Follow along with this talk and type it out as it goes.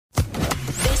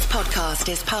podcast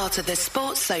is part of the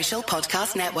Sports Social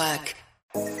Podcast Network.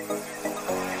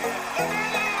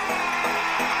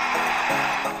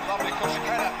 Lovely cushion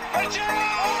header. Richard!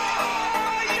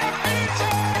 Oh, you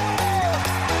beauty!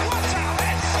 What a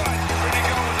headshot! Really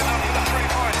goal was enough for the 3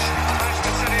 points.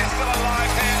 Manchester City is still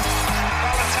alive here.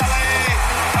 Balotelli,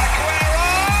 Aguero!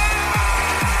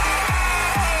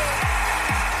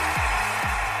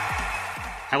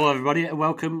 Hello everybody and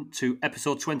welcome to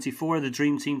episode 24 of the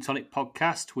Dream Team Tonic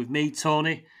podcast with me,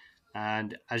 Tony,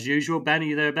 and as usual, Ben. Are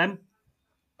you there, Ben?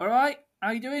 All right,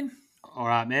 how you doing? All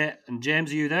right, mate. And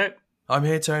James, are you there? I'm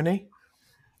here, Tony.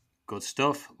 Good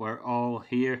stuff. We're all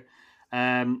here.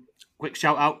 Quick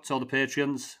shout out to all the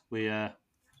Patreons. We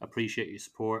appreciate your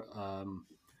support.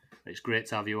 It's great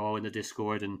to have you all in the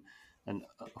Discord and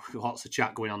lots of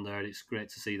chat going on there. It's great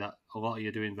to see that a lot of you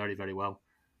are doing very, very well.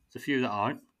 There's a few that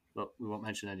aren't, but we won't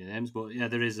mention any names. But yeah,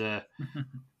 there is a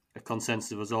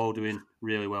consensus of us all doing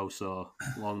really well, so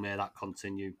long may that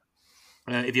continue.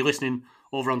 If you're listening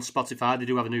over on Spotify, they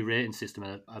do have a new rating system,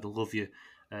 and I'd love you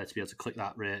to be able to click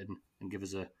that rating and give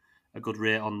us a good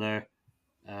rate on there.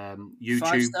 YouTube,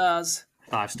 5 stars.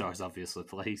 5 stars, obviously,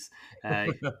 please.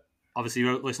 Obviously,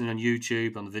 you're listening on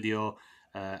YouTube, on the video,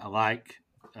 a like.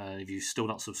 If you're still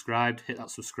not subscribed, hit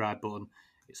that subscribe button.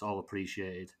 It's all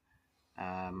appreciated.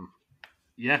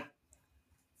 Yeah,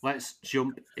 let's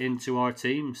jump into our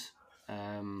teams.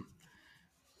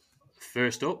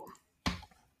 First up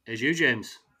is you,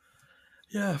 James.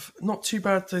 Yeah, not too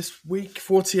bad this week.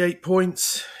 48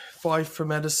 points, 5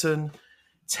 from Edison,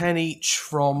 10 each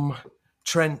from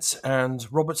Trent and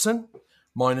Robertson,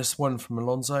 -1 from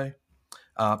Alonso.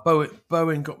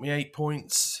 Bowen got me 8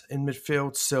 points in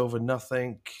midfield, Silva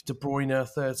nothing, De Bruyne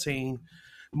 13,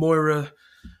 Moira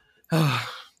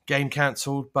game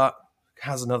cancelled but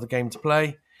has another game to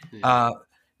play. Yeah.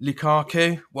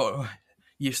 Lukaku, what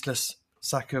useless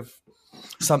sack of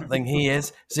something he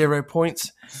is, 0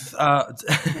 points.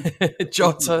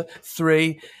 Jota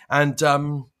 3, and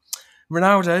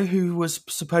Ronaldo, who was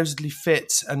supposedly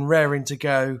fit and raring to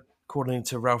go, according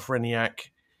to Ralph Reniak,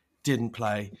 didn't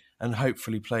play and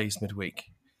hopefully plays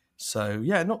midweek. So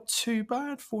yeah, not too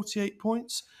bad. 48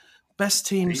 points. Best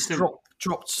teams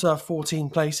dropped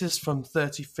 14 places from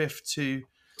 35th to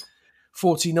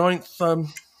 49th.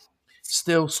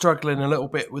 Still struggling a little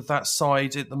bit with that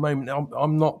side at the moment.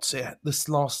 I'm not. This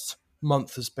last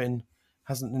month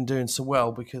hasn't been doing so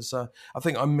well because I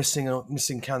think I'm missing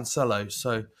Cancelo.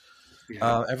 So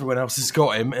everyone else has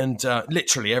got him, and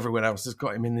literally everyone else has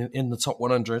got him in the top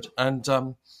 100. And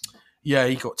yeah,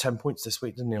 he got 10 points this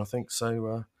week, didn't he? I think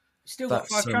so. Still got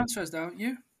 5 transfers, don't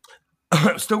you?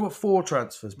 Still got 4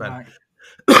 transfers, Ben.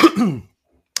 Right.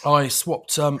 I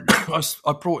swapped. I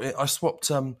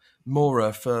swapped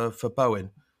Mora for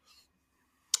Bowen,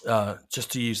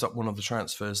 just to use up one of the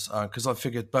transfers because I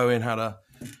figured Bowen had a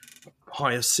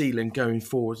higher ceiling going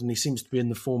forward, and he seems to be in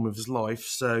the form of his life.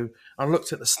 So I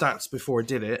looked at the stats before I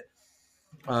did it.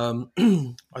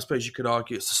 I suppose you could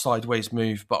argue it's a sideways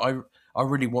move, but I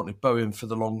really wanted Bowen for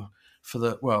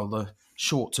the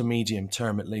short to medium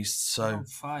term at least. So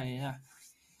fire, yeah.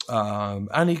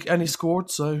 And he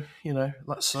scored, so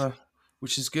that's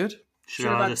which is good. Should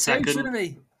have had a second. Shouldn't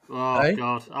he? Oh hey?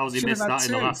 God! How was he missed that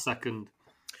in the last second?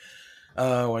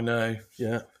 Oh, I know.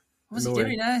 Yeah. What's he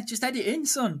doing there? Just head it in,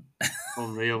 son.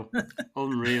 Unreal.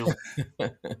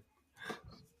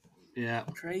 Yeah.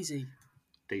 Crazy.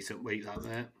 Decent week that,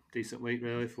 mate. Decent week,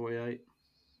 really. 48.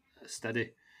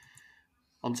 Steady.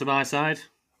 On to my side.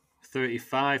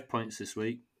 35 points this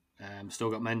week. Still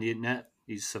got Mendy in net.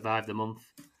 He's survived the month.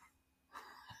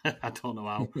 I don't know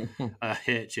how. I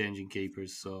hate changing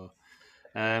keepers. So,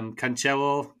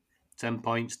 Cancelo, 10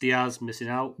 points. Diaz missing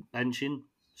out, benching.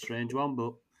 Strange one,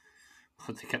 but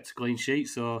they kept a clean sheet,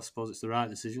 so I suppose it's the right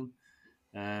decision.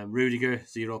 Rudiger,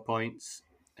 0 points.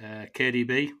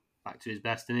 KDB, back to his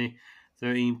best, isn't he?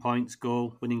 13 points,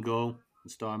 winning goal,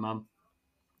 and Starman.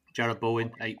 Jared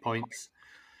Bowen, 8 points.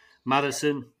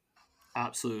 Maddison,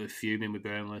 absolutely fuming with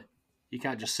Burnley. You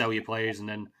can't just sell your players and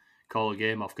then call a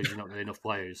game off because you're not got enough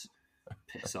players.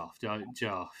 Piss off.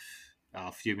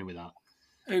 Fuming with that.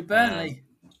 Oh, Burnley?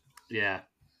 Yeah.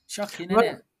 Shocking, isn't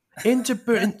it? In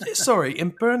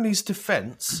Burnley's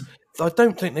defence, I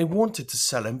don't think they wanted to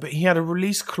sell him, but he had a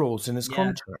release clause in his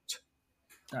contract.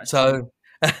 So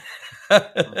I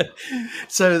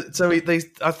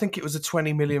think it was a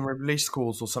 20 million release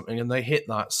clause or something, and they hit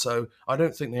that. So I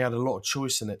don't think they had a lot of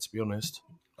choice in it, to be honest.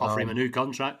 Offer him a new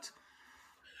contract.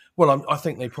 Well, I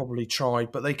think they probably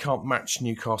tried, but they can't match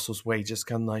Newcastle's wages,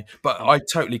 can they? But I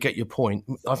totally get your point.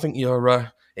 I think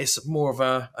it's more of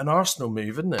an Arsenal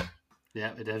move, isn't it?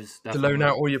 Yeah, it is. Definitely. To loan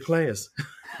out all your players.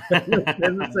 We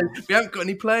haven't got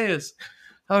any players.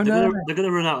 Oh, they're no. They're going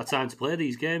to run out of time to play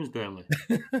these games, Burnley.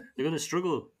 They're going to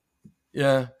struggle.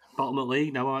 Yeah. Bottom of the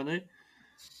league now, aren't they?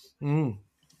 Mm.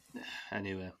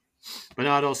 Anyway.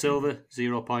 Bernardo Silva,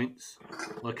 0 points.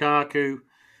 Lukaku,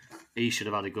 he should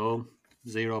have had a goal.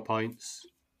 0 points.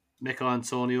 Mikel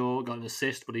Antonio got an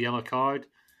assist but a yellow card.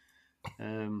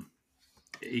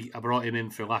 I brought him in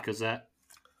for Lacazette.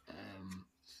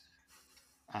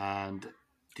 And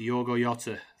Diogo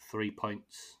Jota, 3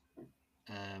 points.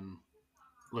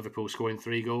 Liverpool scoring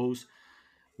 3 goals.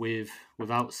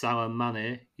 Without Salah and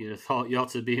Mane, you'd have thought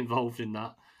Jota would be involved in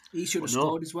that. He should have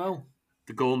scored as well.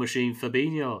 The goal machine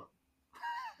Fabinho.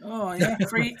 Oh, yeah.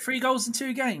 Three goals in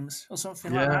 2 games or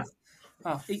something like that.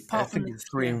 Oh, I think it's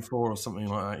 3 and 4 or something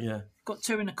like that, yeah. Got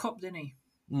 2 in the cup, didn't he?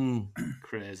 Mm.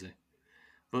 Crazy.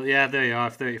 But yeah, there you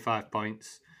are, 35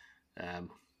 points.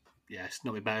 Yeah, it's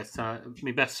not my best time.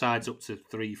 My best side's up to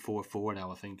 3-4-4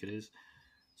 now, I think it is.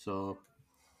 So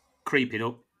creeping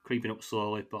up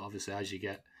slowly, but obviously as you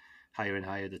get higher and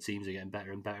higher, the teams are getting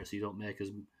better and better, so you don't make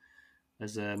as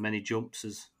many jumps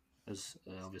as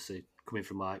obviously coming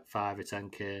from like 5 or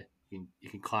 10k. You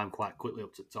can climb quite quickly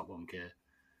up to the top 1k.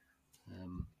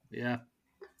 Yeah,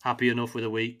 happy enough with a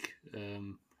week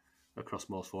across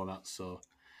most formats. So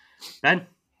Ben,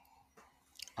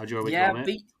 how'd your week go,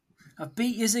 mate? I've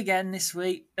beat yous again this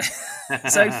week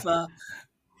so far.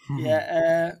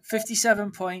 Yeah,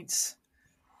 57 points.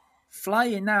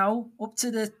 Flying now up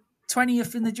to the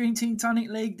 20th in the Dream Team Tonic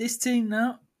League. This team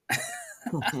now.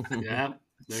 Yeah,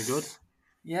 very good.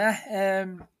 Yeah,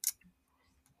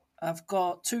 I've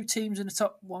got 2 teams in the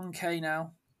top 1k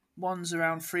now. One's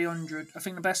around 300. I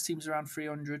think the best team's around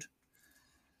 300.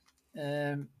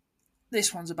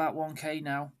 This one's about 1k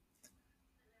now.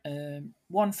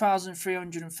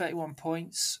 1,331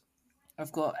 points.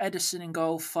 I've got Edison in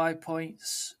goal, 5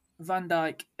 points. Van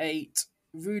Dijk, 8.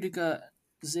 Rudiger,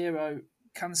 0.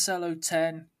 Cancelo,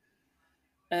 10.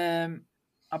 I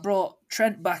brought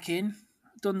Trent back in.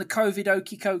 Done the COVID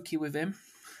okey cokey with him.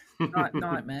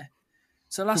 Nightmare.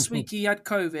 So last week he had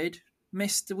COVID.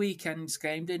 Missed the weekend's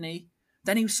game, didn't he?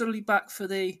 Then he was suddenly back for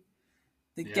the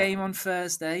game on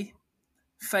Thursday.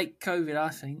 Fake COVID, I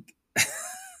think.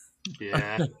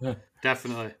 Yeah,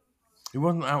 definitely. He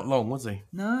wasn't out long, was he?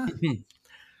 No.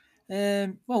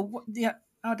 Yeah,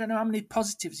 I don't know how many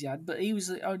positives he had, but he was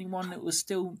the only one that was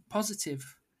still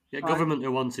positive. Yeah, government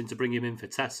are wanting to bring him in for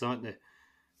tests, aren't they?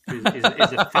 He's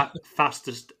the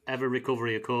fastest ever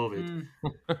recovery of COVID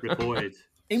reported.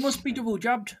 He must be double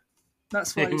jabbed.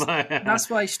 That's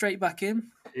why he's straight back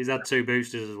in. He's had 2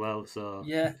 boosters as well, so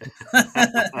yeah.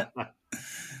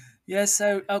 Yeah,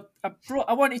 so I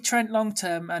wanted Trent long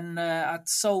term, and I'd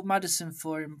sold Maddison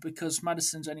for him because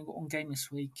Maddison's only got 1 game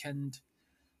this week, and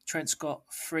Trent's got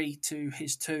 3 to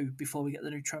his 2 before we get the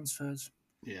new transfers.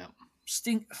 Yeah,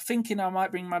 thinking I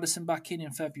might bring Maddison back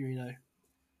in February though.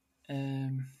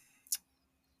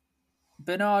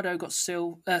 Bernardo got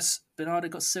silver.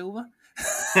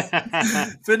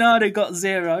 Bernardo got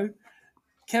 0.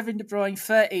 Kevin De Bruyne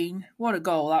 13. What a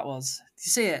goal that was! Did you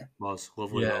see it? Was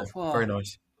lovely. Yeah, goal. very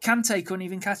nice. Kante couldn't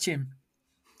even catch him.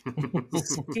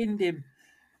 Skinned him.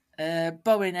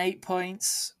 Bowen 8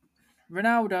 points.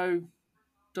 Ronaldo,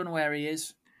 don't know where he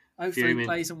is. Hopefully he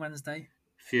plays on Wednesday.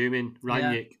 Fuming.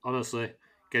 Ranić, honestly,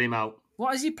 get him out.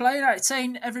 What is he playing at? It's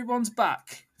saying everyone's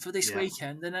back for this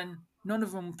weekend, and then none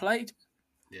of them played.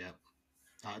 Yeah.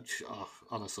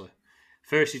 Honestly.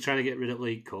 First he's trying to get rid of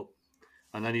League Cup,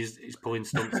 and then he's pulling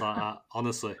stunts like that.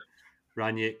 Honestly.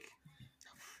 Ranić,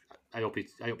 I hope he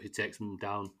takes them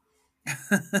down.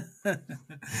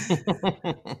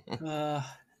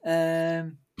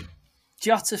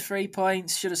 Jota 3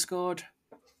 points, should have scored.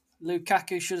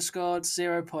 Lukaku should have scored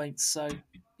 0 points. So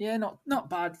yeah, not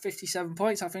bad. 57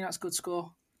 points. I think that's a good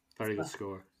score. Very good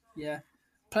score. Yeah,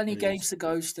 plenty of games to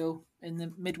go still in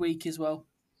the midweek as well.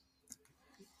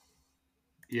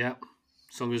 Yeah,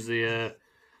 as long as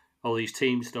all these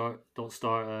teams don't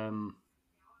start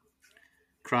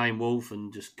crying wolf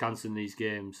and just cancelling these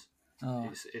games.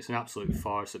 It's an absolute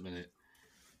farce at the minute.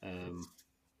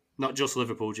 Not just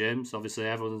Liverpool, James. Obviously,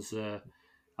 everyone's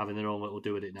having their own little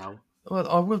do with it now. Well,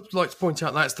 I would like to point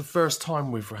out that's the first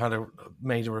time we've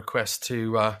made a request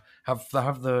to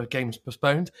have the games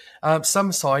postponed.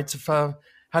 Some sides have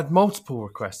had multiple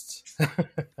requests.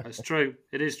 That's true.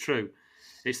 It is true.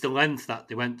 It's the length that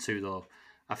they went to, though.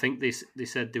 I think they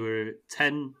said there were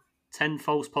 10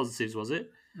 false positives, was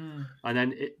it? Mm. And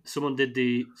then someone did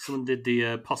the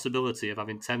possibility of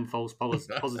having 10 false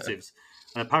positives.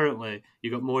 And apparently, you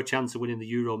got more chance of winning the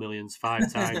Euro Millions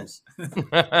 5 times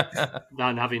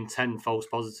than having 10 false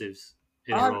positives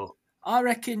in a row. I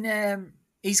reckon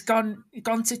he's gone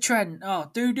to Trent. Oh,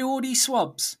 do all these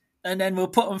swabs, and then we'll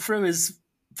put them through as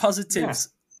positives.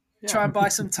 Yeah. Try and buy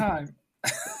some time.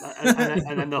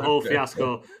 and then the whole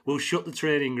fiasco. We'll shut the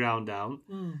training ground down.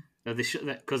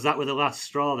 Because that was the last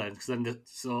straw then. Because then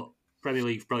Premier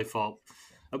League probably thought,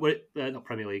 not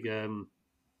Premier League. It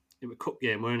was a cup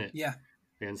game, weren't it? Yeah.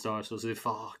 Against Arsenal, so they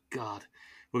thought, oh God,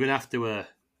 we're going to have to.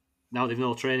 Now they've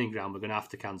no training ground, we're going to have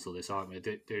to cancel this, aren't we?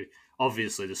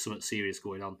 Obviously, there's something serious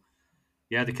going on.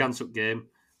 Yeah, they cancelled game.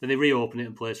 Then they reopen it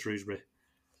and play Shrewsbury.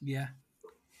 Yeah.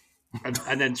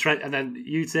 And then Trent, and then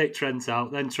you take Trent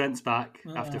out. Then Trent's back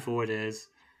after 4 days.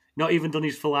 Not even done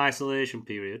his full isolation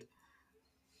period.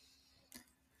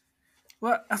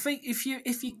 Well, I think if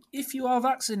you are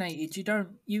vaccinated,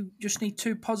 you just need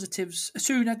 2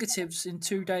 negatives in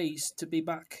 2 days to be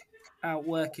back out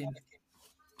working.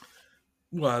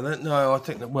 Well, no, I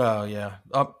think that. Well, yeah,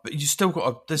 but you still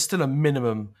got. There's still a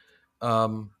minimum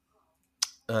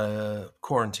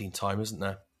quarantine time, isn't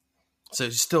there? So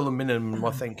it's still a minimum,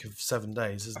 I think, of 7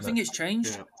 days, isn't it? I think it's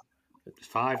changed. Yeah. It's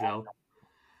 5 now.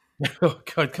 Oh,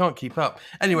 God, can't keep up.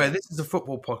 Anyway, this is a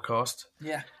football podcast.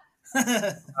 Yeah.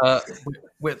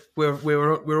 We're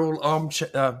all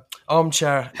armchair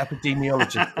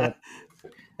epidemiologists.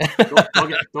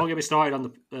 Don't get me started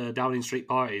on the Downing Street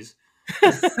parties.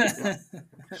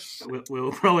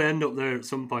 We'll probably end up there at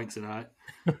some point tonight.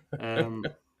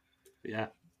 Yeah.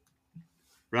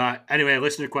 Right. Anyway,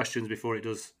 listener questions before it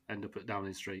does end up at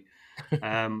Downing Street.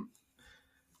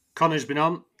 Connor's been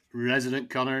on. Resident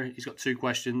Connor. He's got 2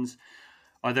 questions.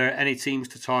 Are there any teams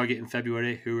to target in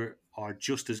February who are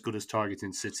just as good as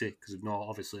targeting City? Because we know,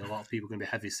 obviously, a lot of people are going to be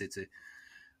heavy City.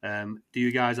 Do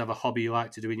you guys have a hobby you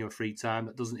like to do in your free time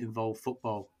that doesn't involve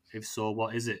football? If so,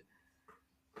 what is it?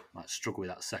 Might struggle with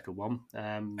that second one.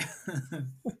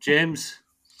 James,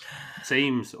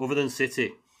 teams other than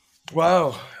City.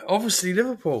 Well, obviously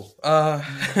Liverpool.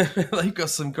 They've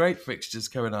got some great fixtures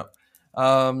coming up.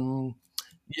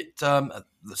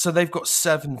 So they've got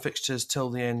 7 fixtures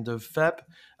till the end of Feb.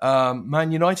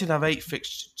 Man United have 8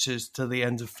 fixtures till the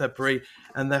end of February,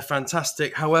 and they're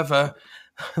fantastic. However,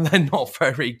 they're not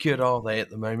very good, are they, at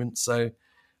the moment? So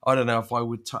I don't know if I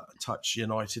would touch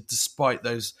United, despite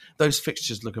those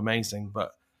fixtures look amazing.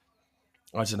 But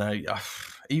I don't know.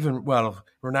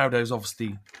 Ronaldo's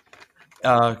obviously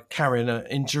carrying an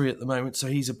injury at the moment, so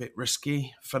he's a bit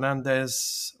risky.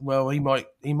 Fernandes, well, he might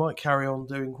carry on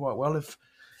doing quite well if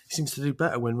he seems to do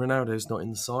better when Ronaldo's not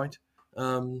in the side.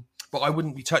 But I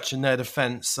wouldn't be touching their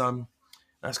defence.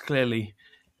 That's clearly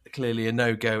a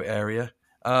no-go area.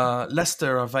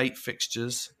 Leicester have 8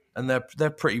 fixtures, and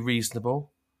they're pretty reasonable.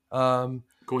 That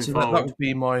would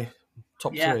be my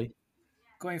top 3.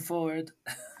 Going forward.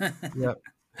 Yeah.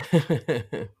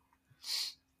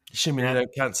 Assuming they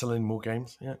don't cancel any more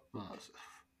games. Yeah.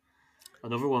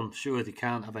 Another one. Sure, they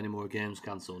can't have any more games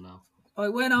cancelled now. Oh,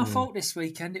 it weren't our fault this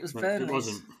weekend. It was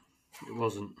Burnley's. It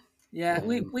wasn't. Yeah,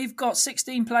 we've got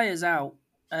 16 players out.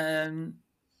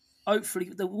 Hopefully,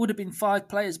 there would have been 5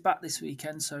 players back this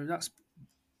weekend, so that's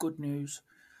good news.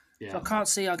 Yeah. So I can't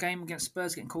see our game against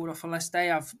Spurs getting called off unless they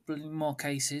have more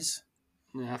cases.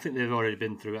 Yeah, I think they've already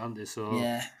been through it, haven't they? So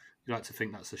yeah, you'd like to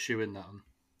think that's a shoe in that one.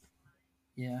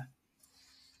 Yeah.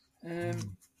 I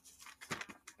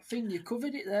think you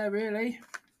covered it there, really.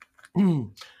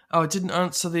 I didn't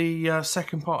answer the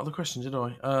second part of the question, did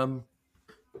I?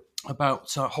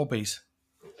 About hobbies.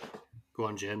 Go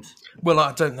on, James. Well,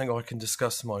 I don't think I can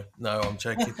discuss my. No, I'm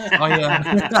joking.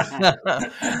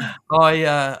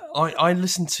 I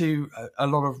listen to a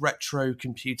lot of retro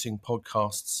computing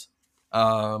podcasts,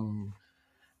 and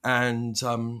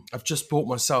I've just bought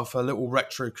myself a little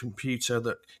retro computer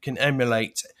that can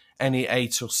emulate any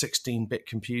 8 or 16-bit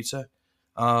computer.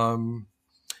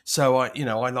 So I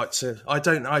like to.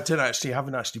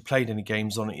 Haven't actually played any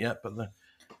games on it yet,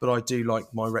 but I do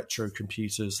like my retro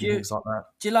computers and things like that.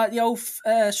 Do you like the old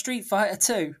Street Fighter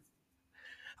 2?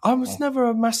 I was never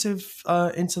a massive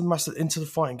into the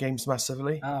fighting games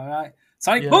massively. All right,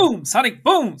 Sonic Boom, Sonic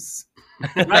Booms,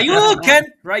 Ryuken.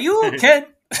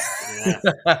 Yeah.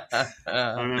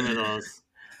 I remember those.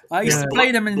 I used to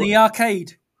play them in the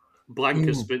arcade.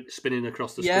 Blanca spinning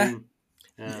across the screen.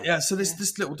 Yeah, so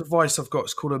this little device I've got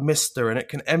is called a Mister, and it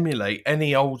can emulate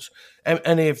any of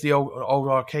the old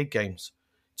arcade games.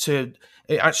 It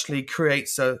actually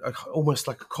creates almost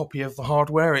like a copy of the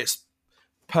hardware. It's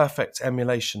perfect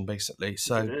emulation, basically.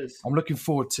 So I'm looking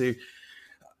forward to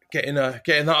getting that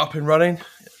up and running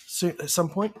soon at some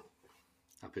point.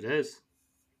 Happy days.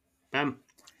 Bam.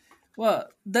 Well,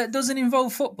 that doesn't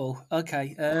involve football.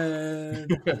 Okay.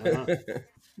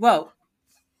 Well,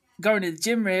 going to the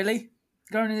gym, really.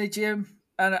 Going to the gym,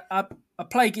 and I I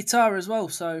play guitar as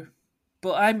well,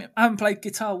 but I haven't played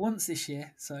guitar once this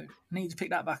year, so I need to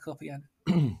pick that back up again.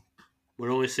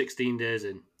 We're only 16 days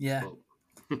in. Yeah.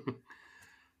 But...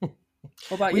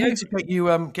 What about We you? need to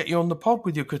get you on the pod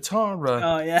with your guitar.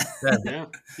 Oh, yeah. Yeah,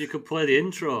 you could play the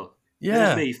intro.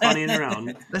 Yeah. There's me fanning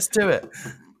around. Let's do it.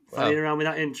 Fanning around with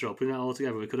that intro, putting that all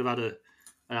together. We could have had an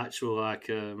actual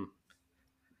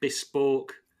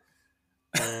bespoke,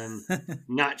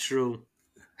 natural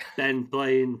Ben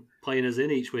playing us in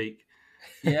each week.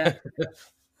 Yeah.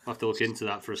 I'll have to look into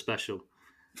that for a special.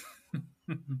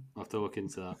 I'll have to look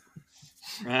into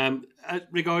that. As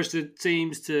regards to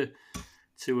teams to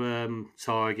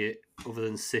target other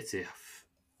than City,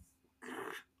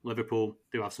 Liverpool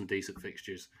do have some decent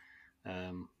fixtures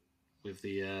with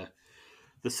the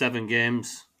 7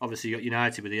 games. Obviously, you got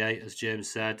United with the 8, as James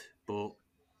said, but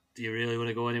do you really want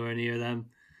to go anywhere near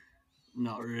them?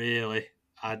 Not really.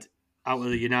 Out of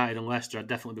the United and Leicester, I'd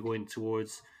definitely be going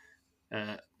towards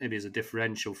maybe as a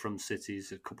differential from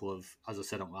City's a couple of, as I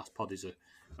said on last pod, is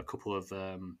a couple of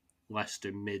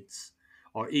Leicester mids,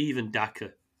 or even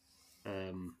Daka.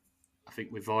 I think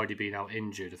we've already been out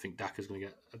injured. I think Daka's going to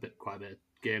get quite a bit of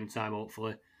game time,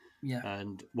 hopefully. Yeah.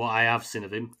 And what I have seen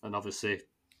of him, and obviously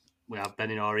we have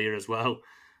Ben in our ear as well,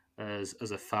 as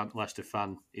a fan, Leicester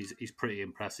fan, he's pretty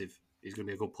impressive. He's going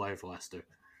to be a good player for Leicester.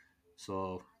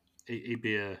 So he'd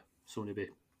be someone who'd be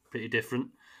pretty different.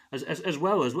 As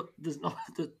well as there's not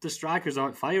the strikers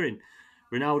aren't firing.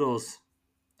 Ronaldo's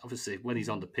obviously when he's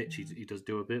on the pitch he does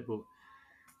do a bit, but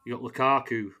you got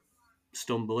Lukaku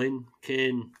stumbling,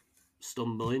 Kane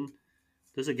stumbling.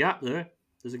 There's a gap there.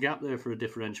 There's a gap there for a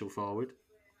differential forward.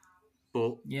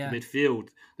 But the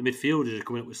midfielders are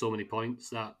coming up with so many points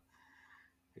that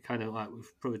it kind of like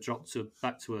we've probably dropped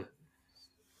back to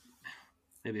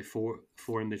maybe a four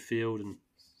in midfield, and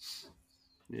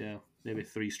maybe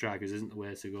 3 strikers isn't the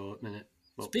way to go at the minute.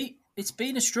 But It's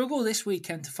been a struggle this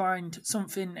weekend to find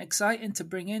something exciting to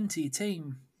bring into your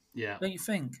team. Yeah, don't you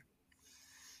think?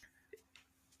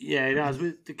 Yeah, it has.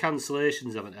 The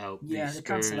cancellations haven't helped. Yeah, the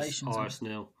Spurs, cancellations.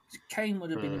 Arsenal. Kane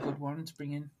would have been a good one to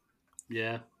bring in.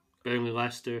 Yeah, Burnley,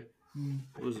 Leicester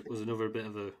was another bit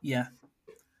of a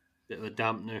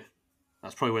dampener.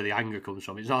 That's probably where the anger comes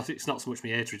from. It's not so much my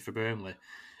hatred for Burnley.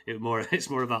 It's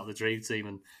more about the dream team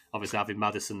and obviously having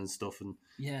Maddison and stuff. And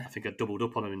I think I doubled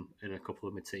up on him in a couple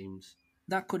of my teams.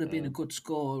 That could have been a good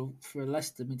score for a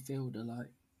Leicester midfielder.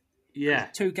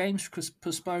 Like, 2 games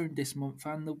postponed this month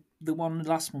and the one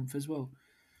last month as well.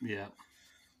 Yeah,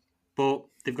 but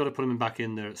they've got to put him back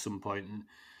in there at some point. And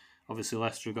obviously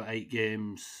Leicester have got 8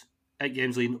 games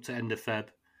leading up to end of Feb,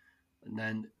 and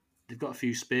then they've got a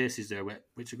few spaces there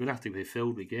which are going to have to be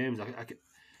filled with games. They're going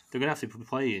to have to be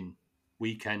playing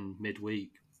weekend,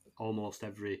 midweek, almost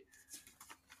every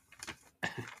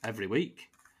week.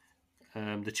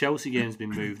 The Chelsea game's been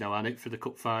moved now, hasn't it, for the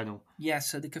cup final? Yeah,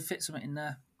 so they could fit something in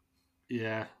there.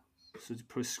 Yeah, so to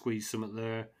probably squeeze something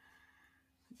there.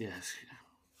 Yeah, it's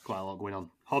quite a lot going on.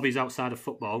 Hobbies outside of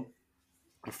football,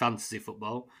 or fantasy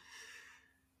football.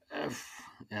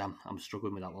 I'm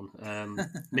struggling with that one.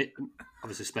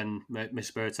 Obviously, spend my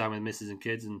spare time with missus and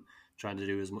kids and trying to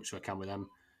do as much as I can with them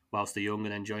whilst they're young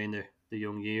and enjoying the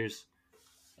young years.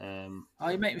 You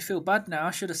make me feel bad now.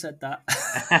 I should have said that.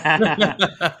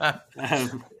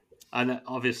 And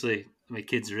obviously, my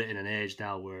kids are in an age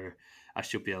now where I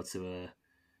should be able to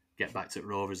get back to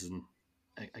Rovers and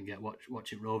get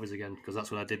watching Rovers again, because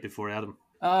that's what I did before I had them.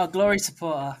 Oh, glory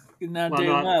supporter! You're now doing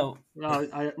well.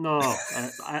 I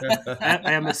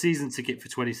am a season ticket for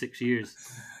 26 years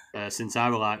since I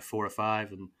was like 4 or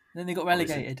 5, and then they got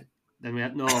relegated. Then we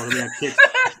had kids.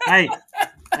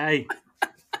 Hey,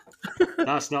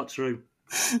 that's not true.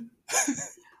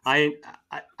 I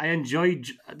enjoyed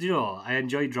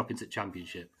dropping to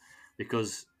Championship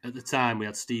because at the time we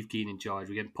had Steve Keane in charge.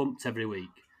 We were getting pumped every week.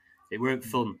 It weren't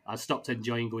fun. I stopped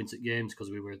enjoying going to games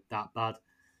because we were that bad.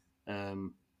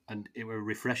 And it were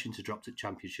refreshing to drop to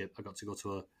Championship. I got to go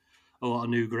to a lot of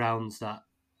new grounds that,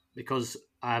 because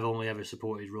I've only ever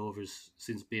supported Rovers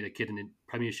since being a kid in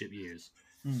Premiership years,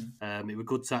 it was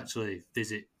good to actually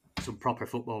visit some proper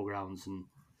football grounds and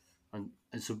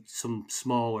some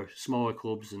smaller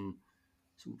clubs and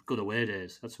some good away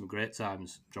days. Had some great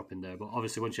times dropping there. But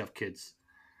obviously once you have kids,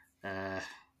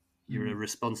 your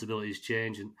responsibilities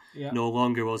change, and no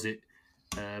longer was it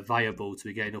viable to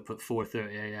be getting up at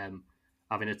 4:30 a.m,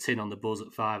 having a tin on the buzz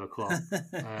at 5 o'clock,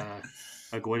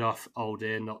 or going off all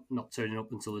day and not turning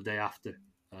up until the day after.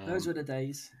 Those were the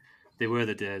days. They were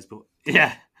the days, but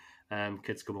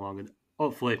kids come along and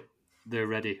hopefully they're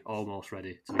almost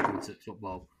ready to be going to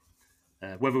football.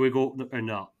 Whether we go or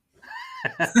not.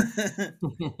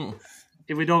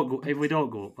 if we don't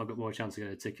go up, I've got more chance of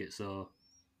getting a ticket. So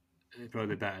it'd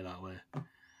probably be better that way.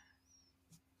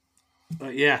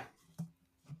 But yeah,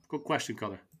 good question,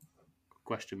 Connor. Good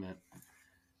question, mate.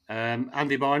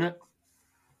 Andy Barnett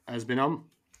has been on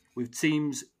with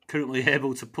teams currently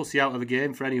able to pussy out of a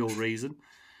game for any old reason.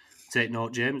 Take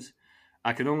note, James.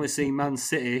 I can only see Man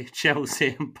City,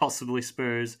 Chelsea, and possibly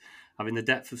Spurs having the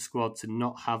depth of squad to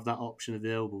not have that option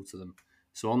available to them.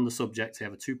 So on the subject, I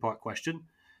have a two-part question.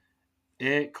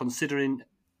 A, considering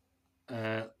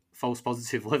false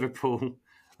positive Liverpool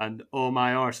and oh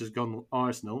my arse has gone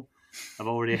Arsenal, I've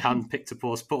already handpicked a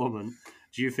postponement.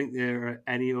 Do you think there are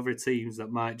any other teams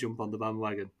that might jump on the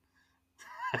bandwagon?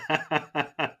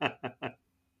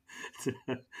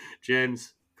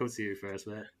 James, come to you first,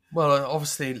 mate. Well,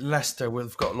 obviously Leicester,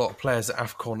 we've got a lot of players at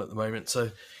AFCON at the moment,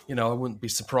 so I wouldn't be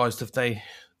surprised if they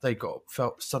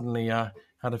felt suddenly had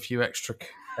a few extra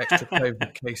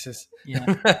COVID cases. Yeah.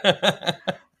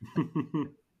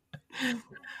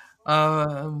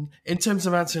 In terms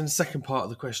of answering the second part of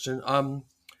the question,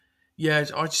 yeah,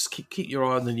 I just keep your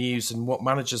eye on the news and what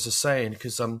managers are saying,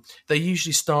 because they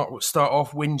usually start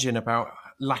off whinging about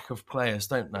lack of players,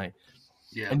 don't they?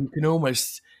 Yeah. And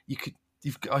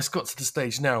it's got to the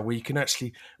stage now where you can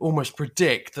actually almost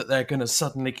predict that they're going to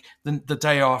suddenly, the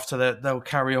day after, they'll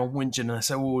carry on whinging and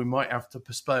say, "Oh, we might have to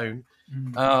postpone."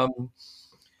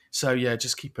 So yeah,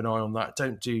 just keep an eye on that.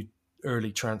 Don't do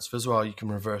early transfers. Well, you can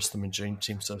reverse them in Dream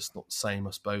Team, so it's not the same,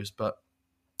 I suppose. But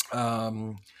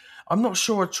I'm not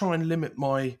sure I'd try and limit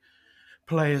my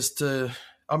players to...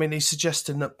 I mean, he's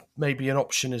suggesting that maybe an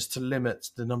option is to limit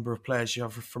the number of players you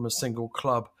have from a single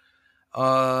club.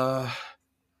 I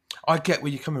get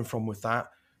where you're coming from with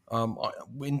that.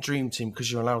 In Dream Team,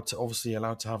 because you're allowed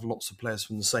to have lots of players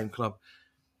from the same club.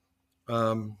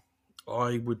 I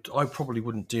probably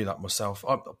wouldn't do that myself,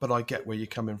 but I get where you're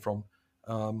coming from.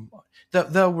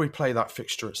 They'll replay that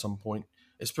fixture at some point.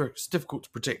 It's difficult to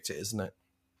predict it, isn't it?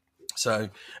 So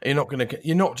you're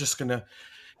not just gonna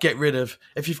get rid of,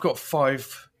 if you've got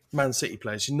 5 Man City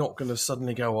players, you're not going to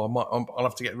suddenly go, I'll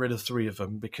have to get rid of 3 of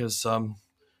them because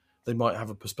they might have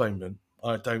a postponement.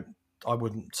 I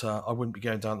wouldn't be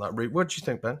going down that route. What do you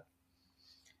think, Ben?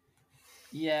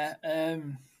 Yeah.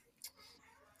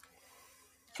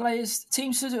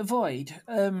 Teams to avoid.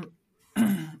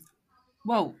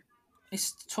 Well,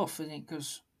 it's tough, isn't it?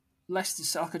 Because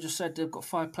Leicester, like I just said, they've got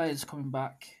 5 players coming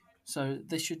back, so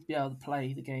they should be able to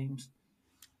play the games.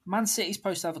 Man City's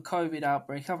supposed to have a COVID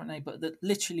outbreak, haven't they? But they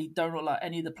literally don't look like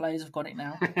any of the players have got it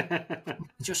now.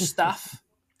 Just staff.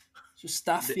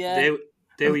 Yeah.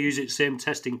 They were using the same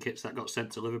testing kits that got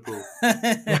sent to Liverpool.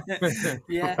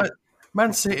 Yeah.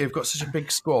 Man City have got such a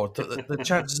big squad that the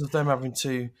chances of them having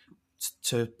to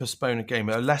postpone a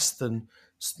game are less than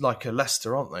like a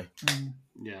Leicester, aren't they?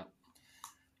 Yeah.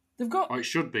 They've got... Oh, it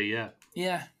should be, yeah.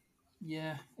 Yeah.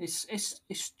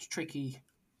 It's tricky.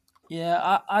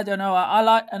 Yeah, I don't know. I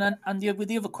like with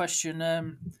the other question,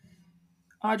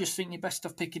 I just think you're best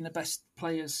off picking the best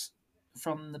players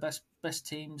from the best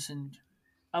teams, and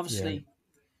obviously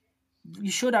you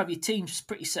should have your teams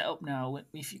pretty set up now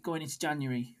if you're going into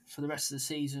January for the rest of the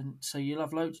season. So you'll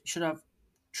have should have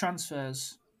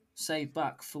transfers saved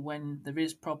back for when there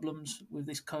is problems with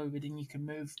this COVID, and you can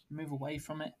move away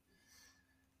from it.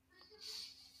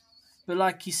 But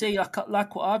like you see,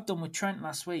 like what I've done with Trent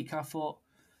last week, I thought,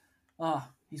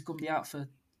 he's going to be out for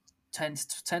 10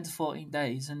 to 14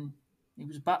 days, and he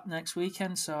was back next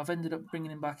weekend, so I've ended up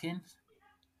bringing him back in.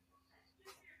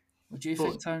 What do you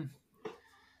think, Tone?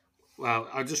 Well,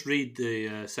 I'll just read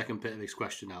the second bit of his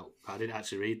question out. I didn't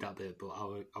actually read that bit, but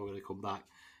I'm going to come back.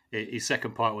 His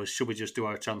second part was, should we just do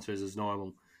our transfers as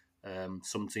normal?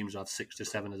 Some teams have 6 to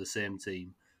 7 of the same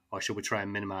team, or should we try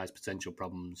and minimise potential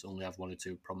problems, only have 1 or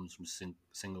 2 problems from a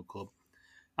single club?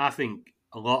 I think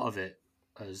a lot of it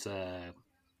is going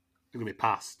to be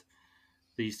past.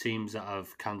 These teams that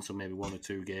have cancelled maybe 1 or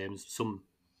 2 games, some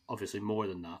obviously more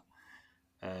than that.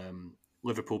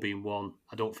 Liverpool being one,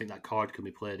 I don't think that card can be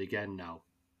played again now.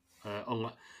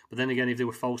 But then again, if there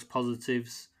were false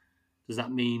positives, does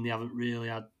that mean they haven't really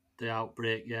had the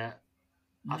outbreak yet?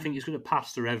 I think it's going to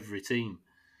pass through every team.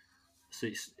 So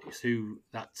it's who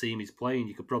that team is playing.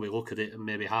 You could probably look at it and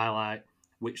maybe highlight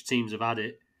which teams have had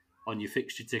it on your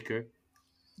fixture ticker.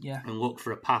 Yeah. And look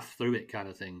for a path through it, kind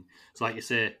of thing. So like you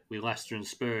say, with Leicester and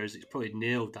Spurs, it's probably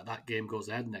nailed that game goes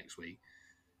ahead next week.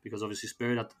 Because obviously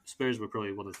Spurs were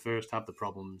probably one of the first to have the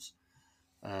problems.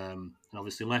 And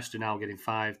obviously Leicester now getting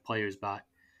 5 players back.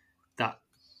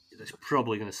 That's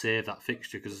probably going to save that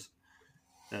fixture, because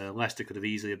Leicester could have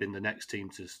easily been the next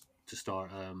team to start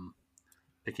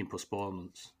picking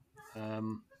postponements.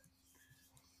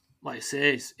 like I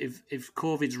say, if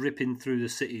COVID's ripping through the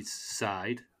City's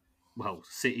side, well,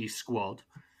 City squad,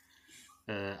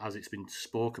 as it's been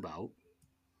spoke about,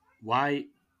 why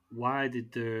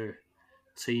did their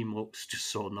team look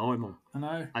just so normal? I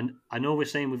know. And I know we're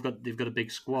saying they've got a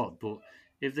big squad, but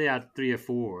if they had 3 or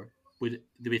 4, there'd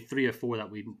be 3 or 4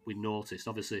 that we noticed.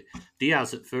 Obviously,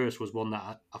 Diaz at first was one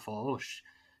that I thought,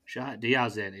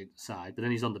 Diaz ain't inside, but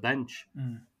then he's on the bench,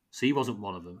 so he wasn't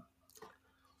one of them.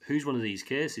 Who's one of these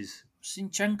cases?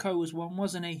 Zinchenko was one,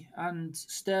 wasn't he? And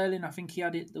Sterling, I think he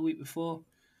had it the week before.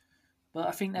 But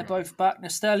I think they're both back. Now,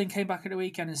 Sterling came back at the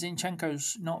weekend and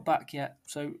Zinchenko's not back yet.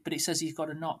 So, but it says he's got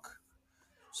a knock.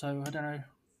 So, I don't know.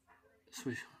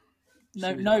 Sweet.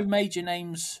 No major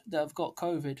names that have got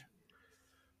COVID.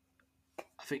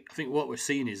 I think what we're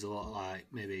seeing is a lot like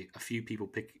maybe a few people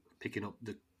picking up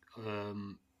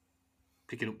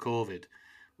COVID,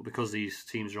 but because these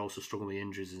teams are also struggling with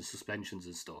injuries and suspensions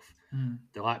and stuff,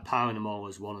 they're like piling them all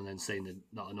as one and then saying there's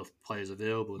not enough players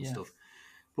available and stuff.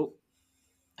 But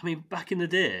I mean, back in the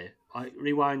day, like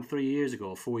rewind 3 years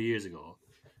ago, 4 years ago,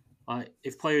 like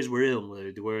if players were ill,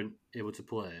 they weren't able to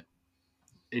play,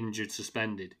 injured,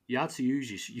 suspended, you had to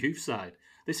use your youth side.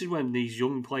 This is when these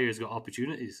young players got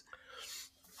opportunities.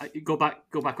 Go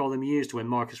back all them years to when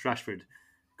Marcus Rashford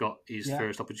got his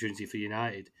first opportunity for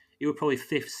United. He was probably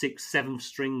 5th, 6th, 7th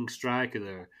string striker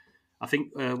there. I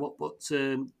think what's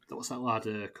that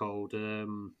lad called?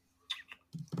 The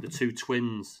 2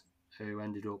 twins who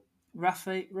ended up.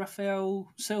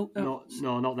 Raphael Silva.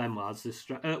 No, not them lads.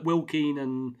 Will Keane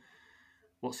and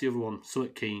what's the other one?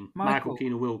 Summit Keane. Michael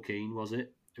Keane and Will Keane, was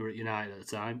it? Who were at United at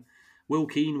the time. Will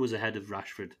Keane was ahead of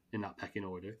Rashford in that pecking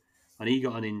order, and he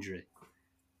got an injury.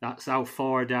 That's how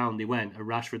far down they went. And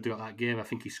Rashford got that game. I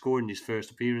think he scored in his first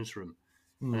appearance for him.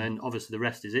 And then obviously the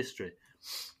rest is history.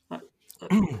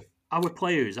 Our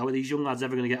players, how are these young lads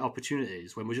ever going to get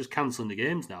opportunities when we're just cancelling the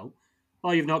games now?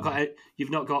 Oh, you've not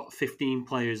got 15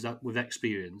 players with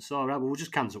experience. All right, well, we'll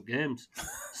just cancel games.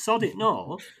 Sod it,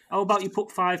 no. How about you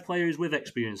put 5 players with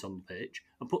experience on the pitch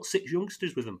and put 6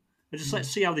 youngsters with them and just let's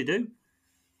see how they do.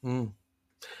 Yeah.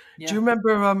 Do you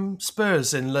remember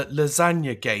Spurs in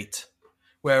Lasagna Gate?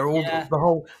 Where the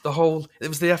whole it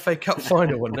was the FA Cup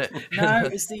final, wasn't it? No,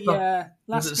 it was the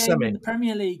last game in the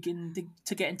Premier League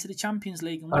to get into the Champions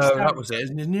League. And West Ham. That was it.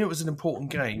 And you knew it was an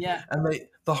important game. Yeah. And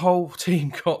the whole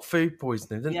team got food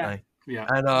poisoning, didn't they? Yeah.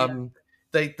 And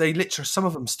they literally, some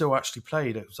of them still actually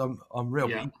played. It was unreal.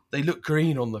 Yeah. But they looked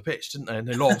green on the pitch, didn't they? And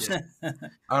they lost.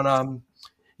 And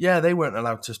they weren't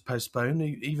allowed to postpone,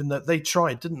 even though they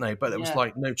tried, didn't they? But it was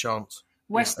like no chance.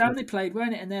 West Ham they played,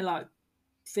 weren't it? And they're like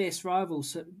fierce rivals.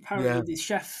 So apparently the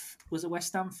chef was a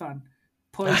West Ham fan,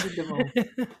 poisoned them all.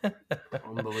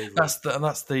 Unbelievable.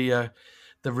 That's the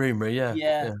rumour. Yeah.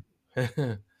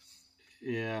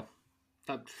 Yeah.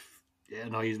 That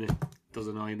annoys me. Does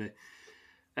annoy me.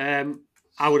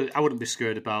 I wouldn't be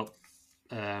scared about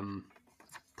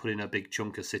putting a big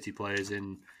chunk of City players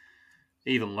in.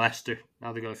 Even Leicester,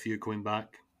 now they've got a few coming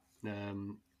back.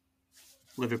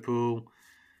 Liverpool,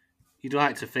 you'd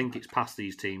like to think it's past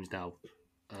these teams now.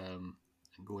 And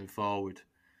going forward,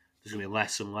 there's going to be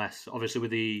less and less. Obviously, with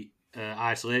the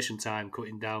isolation time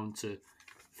cutting down to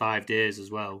 5 days as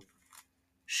well,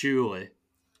 surely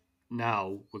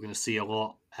now we're going to see a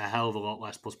hell of a lot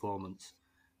less postponements.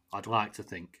 I'd like to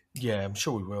think. Yeah, I'm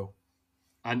sure we will.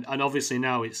 And obviously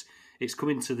now it's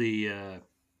coming to the...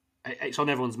 it's on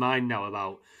everyone's mind now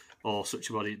about, such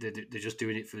a body, they're just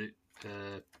doing it for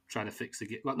trying to fix the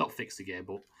game. Well, not fix the game,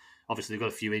 but obviously they've got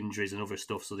a few injuries and other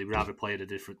stuff, so they'd rather play at a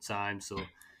different time. So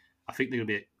I think they're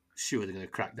going to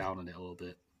crack down on it a little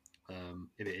bit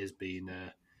if it is being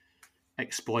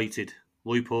exploited.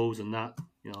 Loopholes and that,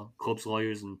 clubs,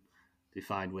 lawyers, and they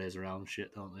find ways around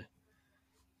shit, don't they?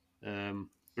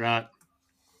 Right,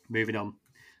 moving on.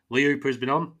 Lee Hooper's been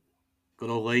on. Good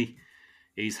old Lee.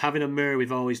 He's having a mare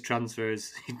with all his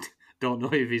transfers. Don't know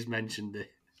if he's mentioned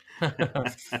it.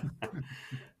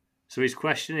 So his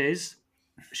question is,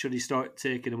 should he start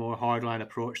taking a more hardline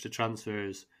approach to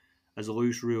transfers? As a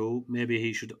loose rule, maybe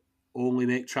he should only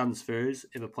make transfers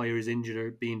if a player is injured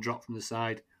or being dropped from the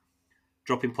side.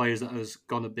 Dropping players that has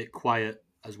gone a bit quiet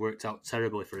has worked out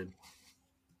terribly for him.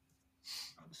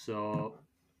 So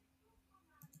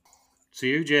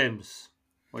you, James,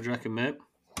 what do you reckon, mate?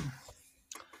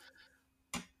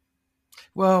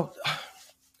 Well,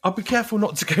 I'll be careful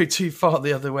not to go too far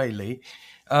the other way, Lee.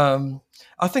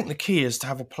 I think the key is to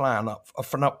have a plan, an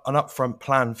upfront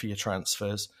plan for your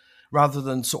transfers, rather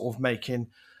than sort of making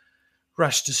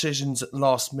rash decisions at the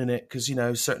last minute because,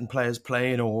 certain players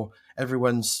playing or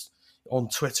everyone's on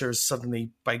Twitter is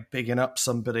suddenly bigging up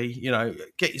somebody.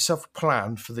 Get yourself a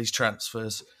plan for these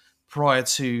transfers prior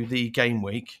to the game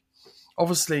week.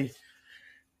 Obviously,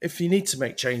 if you need to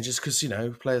make changes because,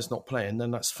 players not playing,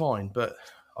 then that's fine. But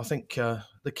I think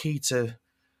the key to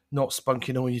not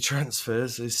spunking all your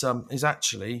transfers is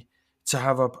actually to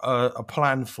have a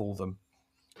plan for them.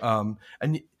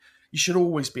 And you should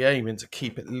always be aiming to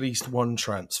keep at least one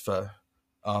transfer.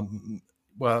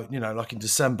 Like in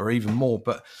December, even more.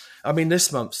 But, I mean,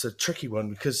 this month's a tricky one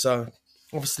because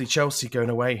obviously Chelsea going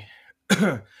away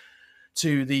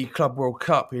to the Club World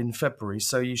Cup in February.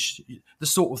 So the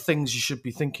sort of things you should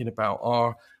be thinking about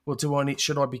are, well,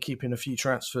 should I be keeping a few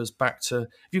transfers back to,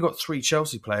 if you've got 3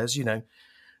 Chelsea players,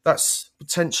 that's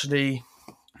potentially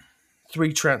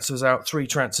 3 transfers out, 3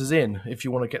 transfers in if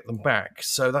you want to get them back.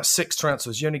 So that's 6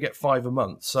 transfers. You only get 5 a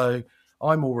month. So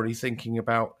I'm already thinking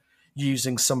about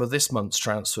using some of this month's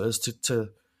transfers to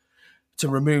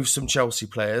remove some Chelsea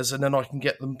players, and then I can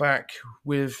get them back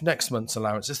with next month's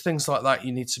allowances. Things like that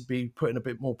you need to be putting a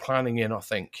bit more planning in, I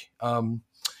think. On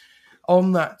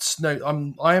that note,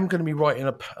 I am going to be writing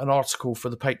an article for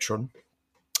the Patreon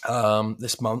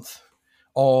this month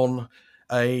on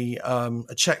a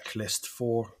checklist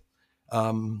for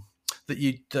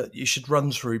that you should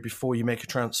run through before you make a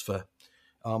transfer.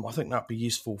 I think that'd be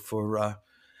useful for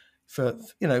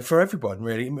everyone,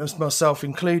 really, myself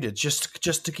included,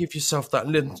 just to give yourself that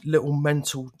little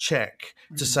mental check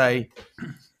to say,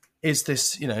 is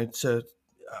this,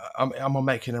 am I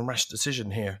making a rash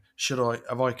decision here?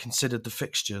 Have I considered the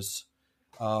fixtures?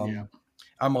 Am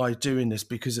I doing this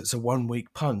because it's a 1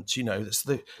 week punt?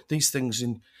 These things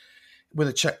with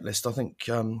a checklist. I think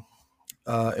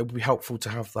it would be helpful to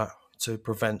have that to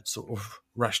prevent sort of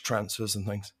rash transfers and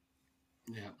things.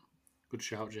 Yeah, good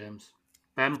shout, James.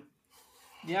 Ben?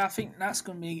 Yeah, I think that's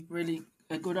going to be really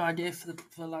a good idea for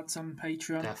the lads on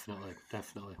Patreon. Definitely.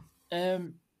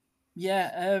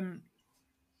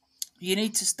 You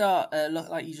need to start,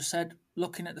 like you just said,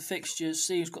 looking at the fixtures,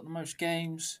 see who's got the most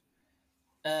games,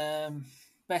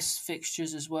 best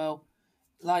fixtures as well.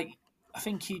 Like, I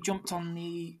think you jumped on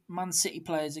the Man City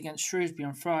players against Shrewsbury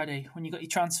on Friday. When you got your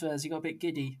transfers, you got a bit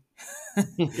giddy.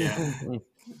 Yeah.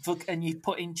 And you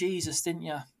put in Jesus, didn't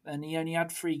you? And he only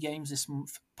had 3 games this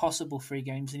month, possible 3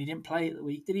 games, and he didn't play it the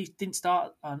week. Didn't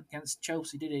start against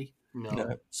Chelsea, did he?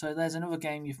 No. So there's another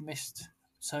game you've missed.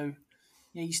 So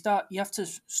yeah, you have to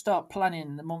start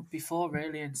planning the month before,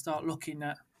 really, and start looking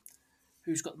at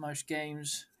who's got the most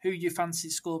games, who you fancy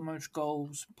score most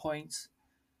goals, points.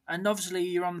 And obviously,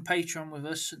 you're on the Patreon with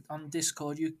us on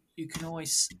Discord. You can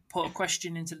always put a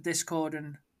question into the Discord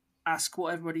and ask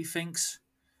what everybody thinks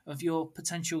of your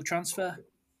potential transfer.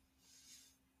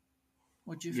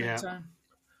 What do you think, Tom?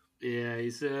 Yeah,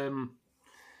 he's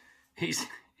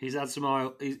had some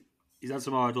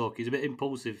hard luck. He's a bit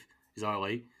impulsive, is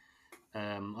Ollie.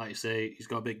 Like you say, he's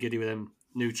got a bit giddy with them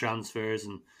new transfers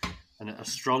and a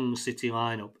strong City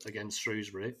lineup against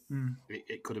Shrewsbury.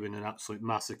 It could have been an absolute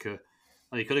massacre.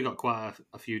 And he could have got quite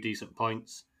a few decent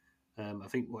points. I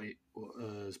think what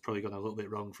has probably gone a little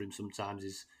bit wrong for him sometimes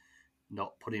is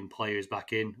not putting players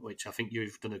back in, which I think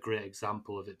you've done a great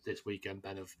example of it this weekend,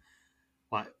 Ben, of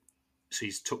like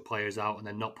she's took players out and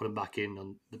then not put them back in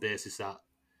on the basis that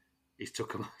he's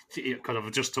took them, he kind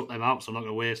of just took them out, so I'm not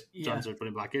going to waste transfer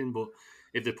putting them back in. But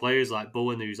if the players like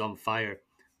Bowen, who's on fire,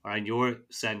 or in your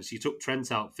sense, you took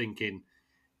Trent out thinking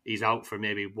he's out for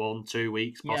maybe 1-2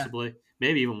 weeks, possibly,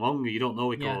 maybe even longer, you don't know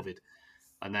with COVID.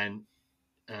 And then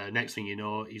next thing you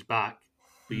know, he's back.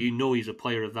 But you know he's a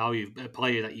player of value, a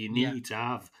player that you need to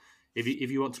have. If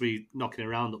you want to be knocking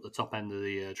around up the top end of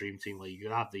the Dream Team League, you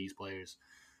have these players.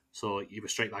 So you were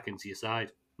straight back into your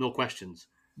side. No questions.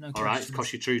 All right, it's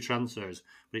cost you 2 transfers,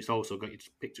 but it's also got you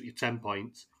picked up your 10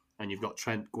 points, and you've got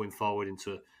Trent going forward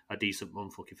into a decent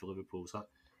month looking for Liverpool. So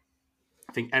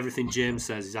I think everything James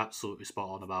says is absolutely spot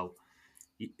on about.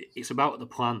 It's about the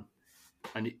plan.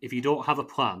 And if you don't have a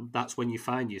plan, that's when you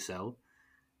find yourself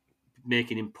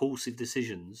making impulsive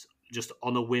decisions just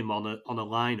on a whim, on a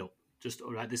lineup. Just,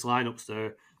 all right, this lineup's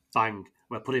there, bang,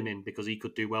 we'll put him in because he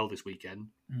could do well this weekend.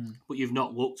 But you've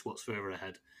not looked what's further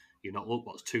ahead. You've not looked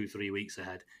what's 2-3 weeks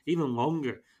ahead. Even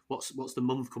longer, what's the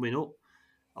month coming up?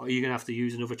 Or are you going to have to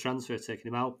use another transfer taking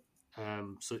him out?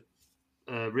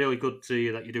 Really good to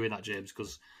you that you're doing that, James,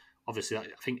 because obviously I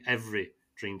think every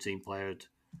Dream Team player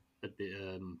would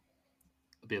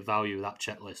be a value of that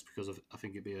checklist, because I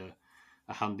think it'd be a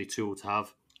handy tool to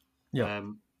have. Yeah.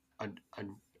 And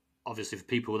obviously for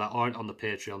people that aren't on the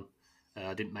Patreon,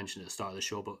 I didn't mention it at the start of the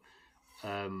show, but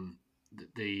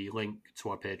the link to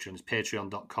our Patreon is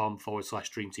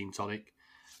patreon.com/Dream Team Tonic.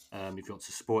 If you want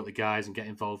to support the guys and get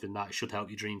involved in that, it should help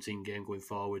your Dream Team game going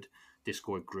forward.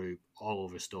 Discord group, all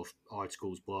over stuff,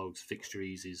 articles, blogs, fixture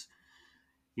eases.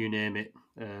 you name it.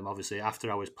 Obviously, after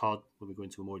hours pod, we'll be going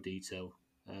into more detail.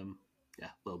 A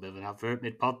little bit of an advert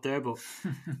mid-pod there, but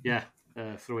yeah,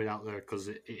 throw it out there because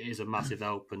it is a massive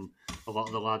help, and a lot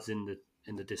of the lads in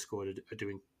the Discord are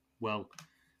doing well.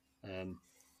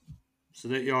 So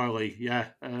that Yarley, yeah,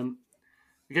 I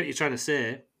get what you're trying to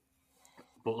say,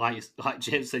 but like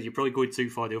James said, you're probably going too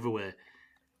far the other way.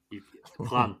 You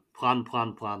plan,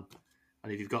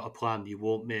 and if you've got a plan, you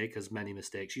won't make as many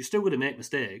mistakes. You're still going to make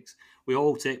mistakes. We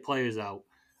all take players out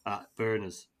at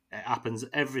burners. It happens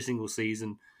every single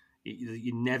season.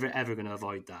 You're never ever going to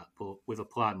avoid that. But with a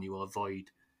plan, you will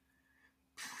avoid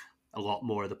a lot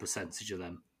more of the percentage of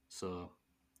them. So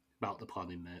about the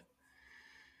planning, mate.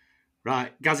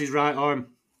 Right, Gazzy's right arm.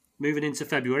 Moving into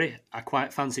February, I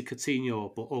quite fancy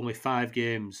Coutinho, but only 5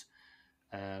 games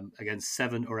against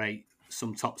 7 or 8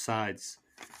 some top sides.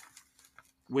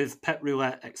 With Pep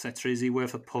Roulette, etc., is he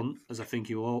worth a punt? As I think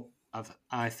he will.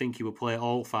 I think he will play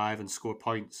all 5 and score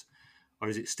points, or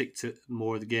is it stick to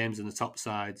more of the games and the top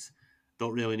sides?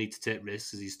 Don't really need to take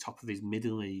risks as he's top of his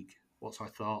middle league. What's our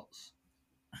thoughts,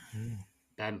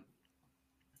 Ben?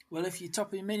 Well, if you're top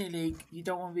of your mini league, you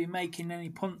don't want to be making any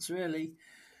punts, really.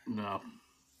 No.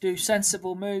 Do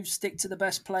sensible moves, stick to the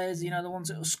best players, the ones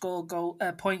that will score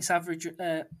points average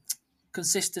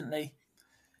consistently.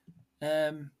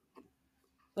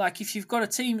 Like if you've got a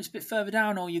team that's a bit further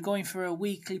down, or you're going for a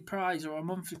weekly prize or a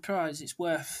monthly prize, it's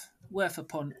worth a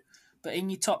punt. But in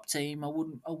your top team, I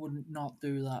wouldn't not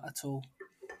do that at all.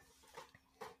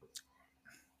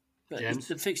 But James?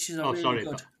 The fixtures are really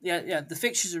good. Yeah, the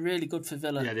fixtures are really good for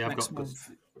Villa. Yeah, they have next got. month.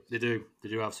 They do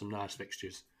have some nice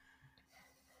fixtures.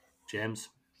 James?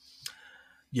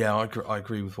 Yeah, I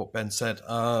agree with what Ben said.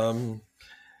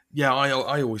 Yeah,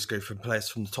 I always go for players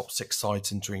from the top 6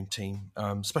 sides in Dream Team,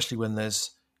 especially when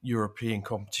there's European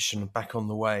competition back on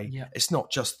the way. Yeah. It's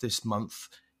not just this month.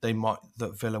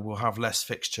 That Villa will have less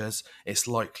fixtures. It's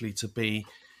likely to be,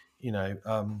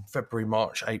 February,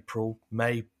 March, April,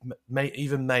 May,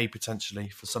 even May potentially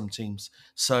for some teams.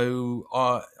 So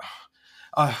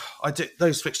I do,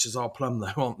 those fixtures are plum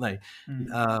though, aren't they?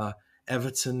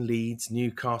 Everton, Leeds,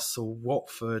 Newcastle,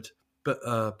 Watford,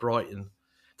 Brighton.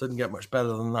 Doesn't get much better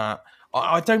than that.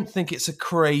 I don't think it's a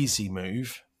crazy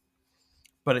move,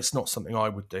 but it's not something I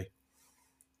would do.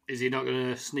 Is he not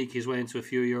going to sneak his way into a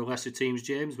few of your lesser teams,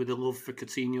 James, with the love for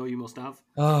Coutinho you must have?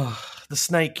 Oh, the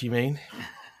snake, you mean?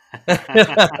 You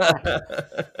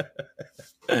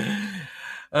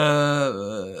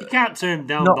can't turn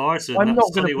down Barca. I'm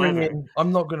not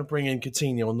going to bring in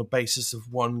Coutinho on the basis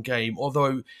of one game.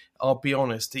 Although I'll be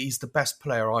honest, he's the best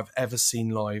player I've ever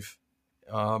seen live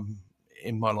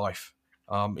in my life.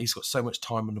 He's got so much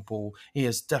time on the ball. He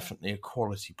is definitely a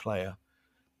quality player,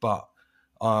 but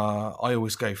I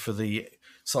always go for the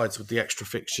sides with the extra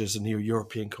fixtures and the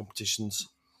European competitions.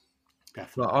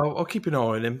 Definitely. But I'll keep an eye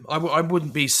on him. I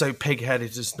wouldn't be so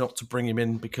pig-headed as not to bring him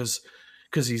in because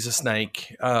he's a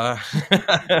snake. But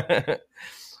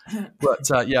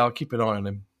yeah, I'll keep an eye on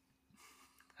him.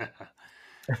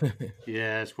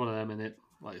 Yeah, it's one of them, innit?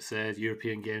 Like I said,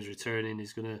 European games returning.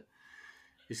 He's gonna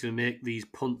make these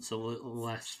punts a little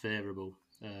less favourable.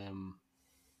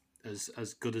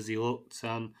 As good as he looked,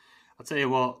 and I'll tell you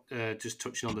what. Just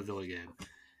touching on the Villa game,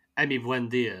 Emi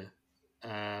Buendia,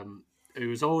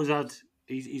 who's always had.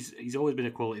 He's always been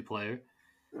a quality player.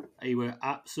 He were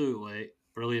absolutely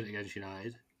brilliant against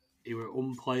United. He were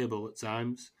unplayable at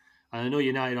times. And I know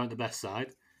United aren't the best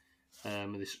side.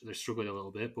 They're struggling a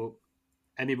little bit, but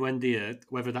Emi Buendia,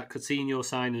 whether that Coutinho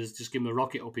sign has just given him a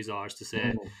rocket up his arse to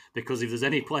say, because if there's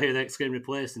any player that's getting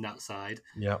replaced in that side,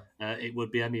 it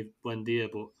would be Emi Buendia.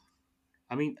 But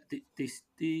I mean,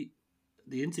 the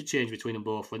interchange between them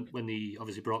both when they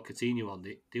obviously brought Coutinho on,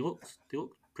 they looked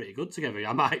pretty good together. We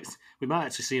might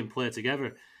actually see them play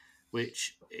together,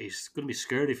 which is going to be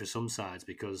scary for some sides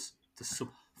because there's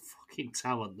some fucking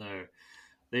talent there.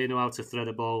 They know how to thread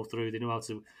a ball through. They know how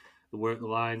to work the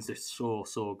lines. They're so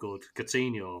good.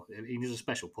 Coutinho, he's a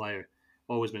special player.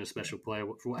 Always been a special player.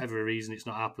 For whatever reason, it's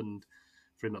not happened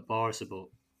for him at Barca, but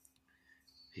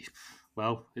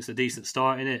it's a decent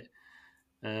start, innit?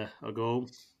 A goal.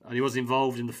 And he was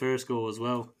involved in the first goal as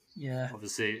well. Yeah.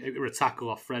 Obviously, it was a tackle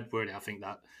off Fred, weren't it? I think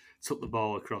that took the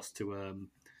ball across to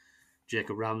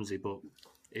Jacob Ramsey, but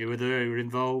he were there, he were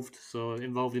involved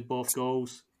in both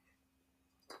goals.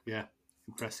 Yeah,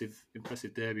 impressive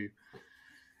debut.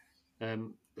 But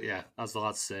yeah, as the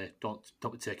lads say, don't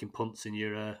be taking punts in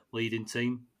your leading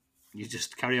team. You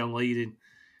just carry on leading.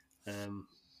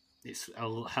 It's a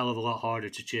hell of a lot harder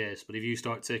to chase, but if you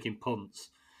start taking punts,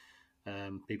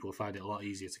 people will find it a lot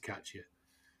easier to catch you.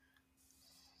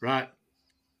 Right,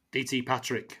 DT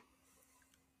Patrick.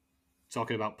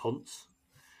 talking about punts.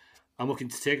 I'm looking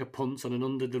to take a punt on an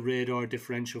under-the-radar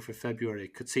differential for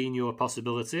February. Coutinho a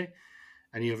possibility.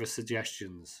 Any other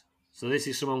suggestions? So this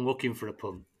is someone looking for a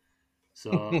punt.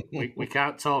 So we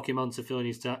can't talk him onto filling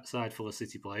his side full of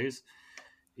City players.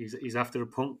 He's after a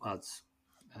punt, lads.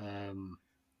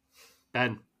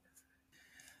 Ben.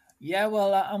 Yeah,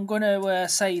 well, I'm going to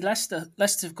say Leicester.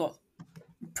 Leicester've got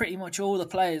pretty much all the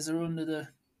players are under the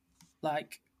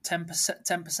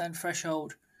 10%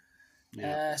 threshold.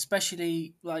 Yeah.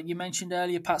 Especially like you mentioned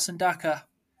earlier, Patson Daka,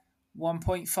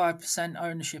 1.5%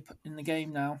 ownership in the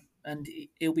game now, and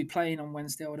he'll be playing on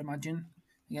Wednesday, I would imagine,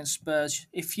 against Spurs.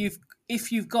 If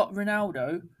you've got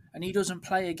Ronaldo and he doesn't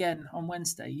play again on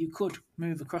Wednesday, you could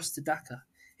move across to Daka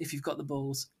if you've got the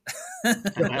balls.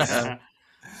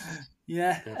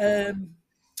 Yeah.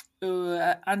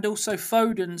 And also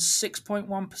Foden's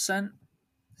 6.1%.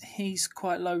 He's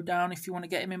quite low down if you want to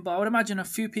get him in, but I would imagine a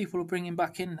few people will bring him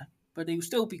back in, but he'll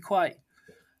still be quite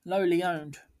lowly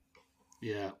owned.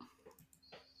 Yeah.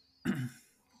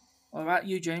 All right,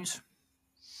 you, James.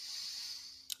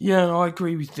 Yeah, I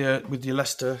agree with your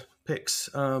Leicester picks.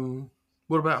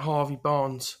 What about Harvey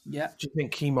Barnes? Yeah. Do you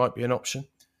think he might be an option?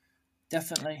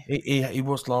 Definitely. He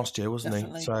was last year, wasn't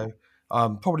Definitely. he? So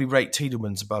probably rate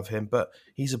Tiedeman's above him, but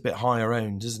he's a bit higher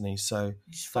owned, isn't he? So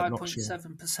he's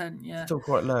 5.7%. Yeah, still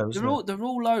quite low. Isn't they're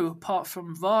all low apart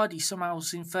from Vardy.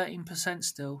 Somehow's in 13%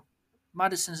 still.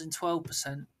 Madison's in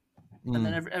 12%, and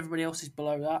then everybody else is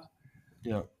below that.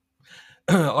 Yeah.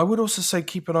 I would also say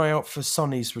keep an eye out for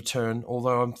Sonny's return,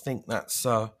 although I think that's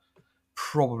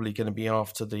probably going to be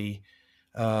after the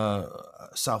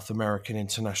South American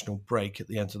international break at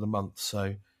the end of the month.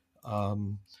 So,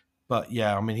 but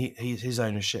yeah, I mean, his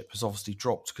ownership has obviously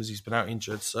dropped because he's been out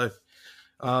injured. So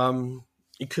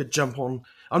he could jump on.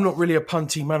 I'm not really a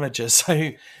punty manager,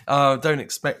 so don't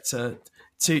expect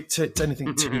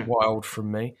anything too wild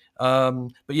from me.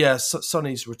 But yeah,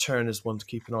 Sonny's return is one to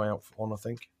keep an eye out on, I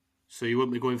think. So you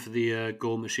wouldn't be going for the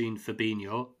goal machine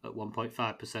Fabinho at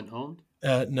 1.5% owned?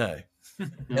 No.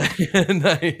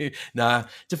 Nah.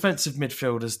 Defensive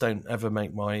midfielders don't ever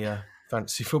make my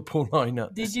fantasy football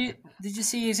lineup. Did you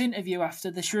see his interview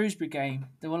after the Shrewsbury game?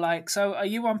 They were like, "So are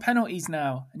you on penalties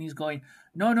now?" And he's going,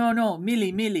 "No,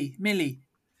 Millie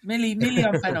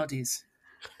on penalties."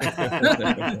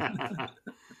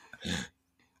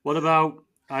 What about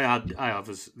I have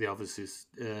the obvious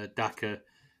Daka,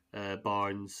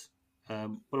 Barnes.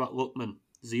 What about Lookman?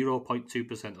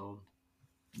 0.2% owned.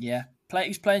 Yeah,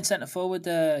 he's playing centre forward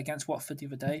against Watford the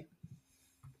other day.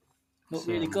 Looked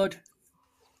really good.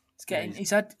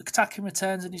 He's had attacking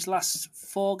returns in his last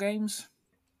 4 games.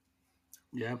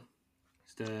 Yeah,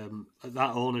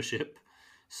 that ownership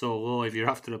so low. If you're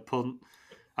after a punt,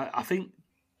 I think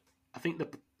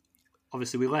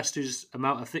obviously with Leicester's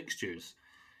amount of fixtures,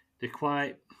 they're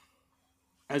quite,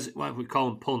 as we call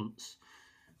them punts.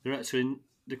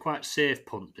 They're quite safe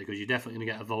punts because you're definitely going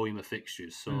to get a volume of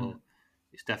fixtures. So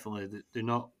it's definitely, they're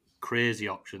not crazy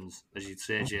options, as you'd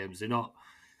say, James. They're not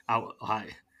out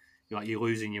like you're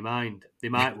losing your mind. They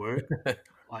might work.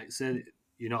 Like say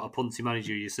you're not a punty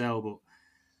manager yourself, but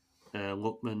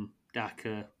Lookman,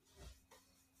 Daka,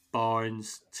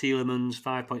 Barnes, Tielemans,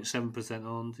 5.7%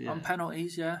 owned. Yeah. On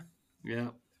penalties, yeah. Yeah.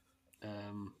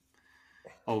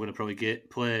 All going to probably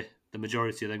play the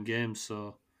majority of them games,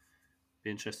 so be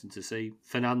interesting to see.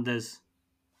 Fernandes.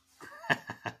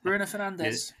 Bruno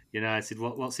Fernandes. United.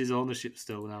 What's his ownership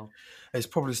still now? It's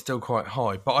probably still quite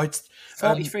high, but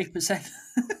 43%.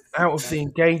 Out of the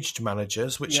engaged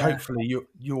managers, which hopefully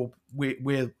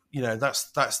we're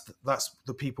that's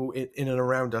the people in and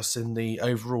around us in the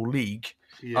overall league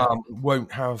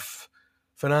won't have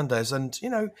Fernandes, and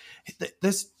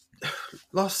there's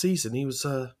last season he was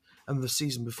and the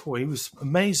season before he was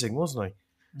amazing, wasn't he?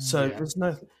 So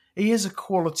he is a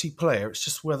quality player. It's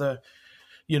just whether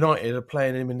United are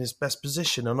playing him in his best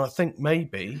position, and I think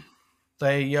maybe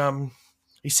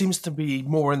he seems to be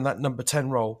more in that number 10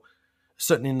 role,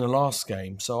 certainly in the last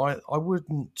game. So I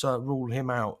wouldn't rule him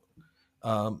out.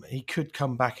 He could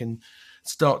come back and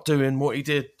start doing what he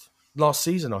did last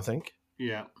season, I think.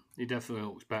 Yeah, he definitely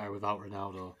looks better without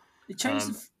Ronaldo. They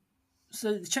changed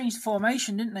they changed the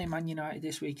formation, didn't they, Man United,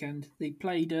 this weekend? They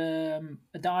played a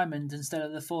diamond instead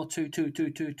of the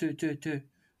 4-2-2-2-2-2-2-2.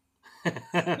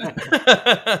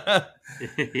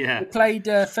 Yeah, they played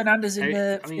Fernandes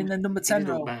in the number 10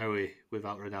 role. Better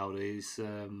without Ronaldo.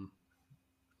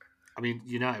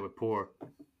 United were poor.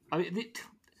 I've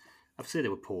said they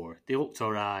were poor. They looked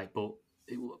all right, but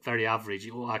it looked very average.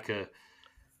 It looked like a.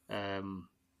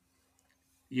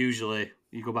 Usually,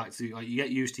 you go back to you get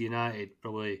used to United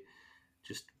probably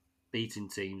just beating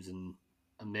teams and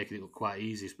making it look quite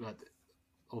easy. But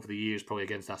over the years, probably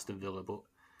against Aston Villa, but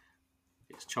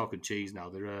it's chalk and cheese now.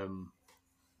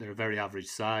 They're a very average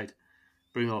side.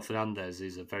 Bruno Fernandes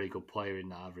is a very good player in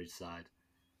that average side.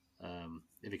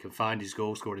 If he can find his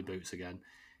goal scoring boots again,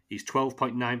 he's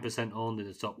 12.9% owned in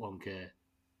the top 1K.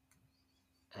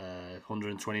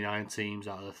 129 teams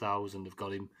out of 1,000 have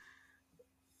got him.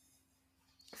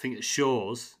 I think it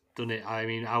shows, doesn't it? I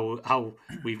mean, how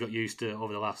we've got used to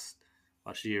over the last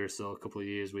year or so, a couple of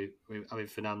years, we having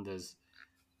Fernandes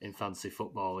in fantasy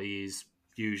football. He is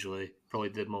usually probably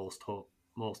the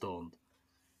most owned.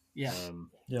 Yeah.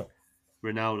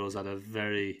 Ronaldo's had a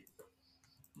very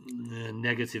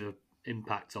negative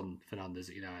impact on Fernandes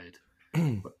at United.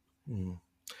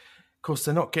 Of course,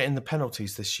 they're not getting the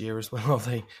penalties this year as well, are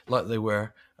they? Like they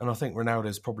were, and I think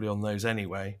Ronaldo's probably on those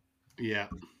anyway. Yeah.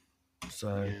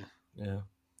 So yeah.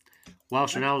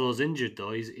 Whilst Ronaldo's injured,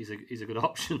 though, he's a good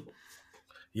option.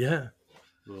 Yeah.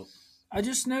 Well, I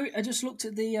just looked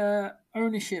at the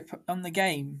ownership on the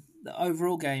game, the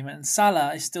overall game, and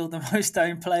Salah is still the most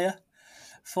owned player,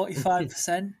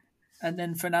 45%, and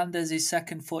then Fernandes is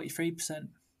second, 43%.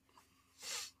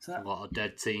 So a lot of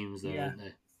dead teams there, aren't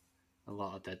there? A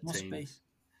lot of dead Must teams. be.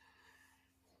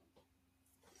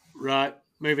 Right,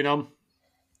 moving on.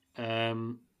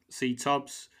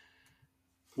 Tobbs.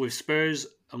 With Spurs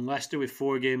and Leicester with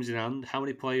 4 games in hand, how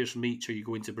many players from each are you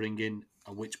going to bring in,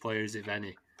 and which players, if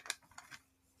any?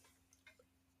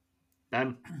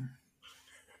 Ben?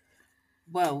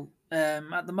 Well,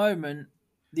 at the moment,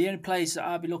 the only players that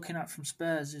I'll be looking at from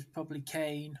Spurs is probably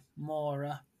Kane,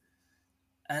 Mora,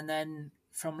 and then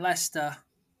from Leicester,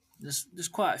 there's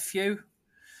quite a few.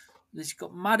 There's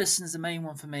got Maddison's the main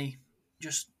one for me.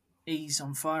 Just he's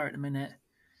on fire at the minute.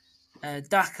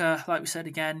 Daka, like we said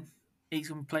again, he's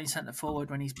going to be playing centre forward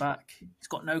when he's back. He's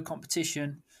got no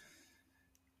competition.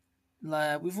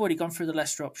 We've already gone through the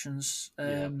Leicester options.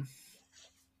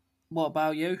 What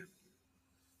about you,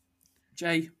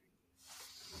 Jay?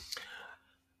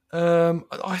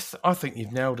 I think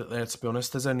you've nailed it there, to be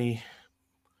honest. There's only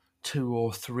 2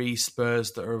 or 3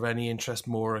 Spurs that are of any interest.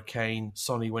 Mora, Kane,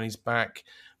 Sonny when he's back,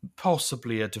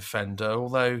 possibly a defender,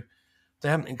 although they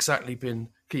haven't exactly been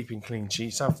keeping clean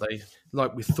sheets, have they?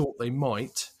 Like we thought they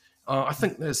might. I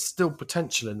think there's still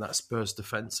potential in that Spurs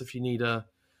defence if you need a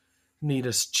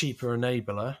cheaper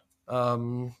enabler.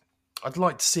 I'd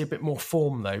like to see a bit more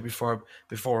form though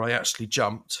before I actually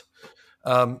jumped.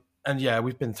 And yeah,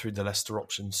 we've been through the Leicester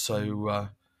options, so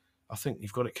I think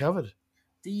you've got it covered.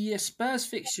 The Spurs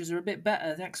fixtures are a bit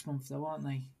better next month though, aren't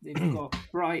they? They've got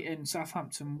Brighton,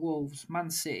 Southampton, Wolves,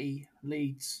 Man City,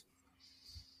 Leeds.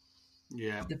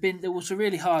 Yeah. There was a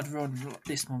really hard run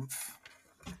this month.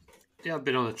 Yeah, I've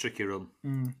been on a tricky run.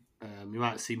 Mm. You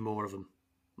might see more of them,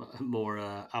 more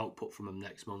output from them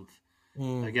next month.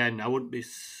 Again, I wouldn't be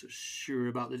sure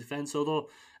about the defence, although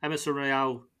Emerson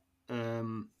Royale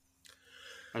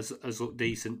has looked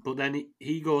decent. But then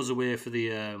he goes away for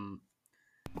the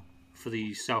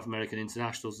South American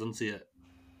internationals, doesn't he?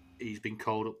 He's been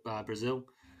called up by Brazil.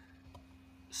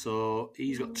 So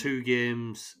he's got 2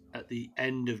 games at the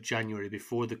end of January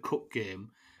before the Cup game.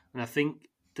 And I think,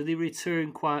 did he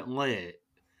return quite late?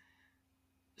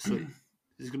 So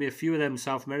there's going to be a few of them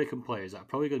South American players that are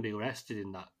probably going to be rested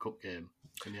in that Cup game,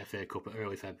 in the FA Cup at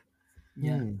early Feb.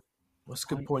 Yeah. That's a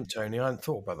good point, Tony. I hadn't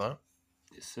thought about that.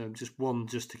 It's just one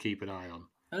just to keep an eye on.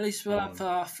 At least we'll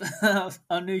have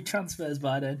our new transfers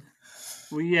by then.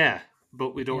 Well, yeah,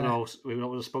 but we don't know. We don't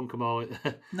want to spunk them all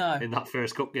No. in that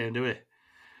first Cup game, do we?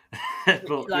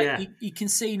 But you can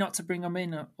see not to bring them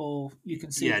in, or you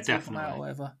can see to take them out, or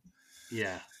whatever.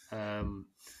 Yeah,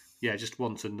 just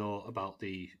want to know about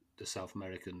the South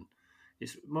American.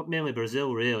 It's mainly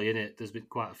Brazil, really, isn't it? There's been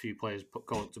quite a few players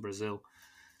going up to Brazil.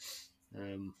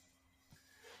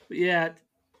 But yeah,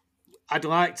 I'd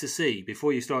like to see,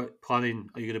 before you start planning,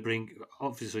 are you going to bring,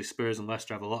 obviously Spurs and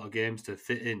Leicester have a lot of games to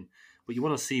fit in, but you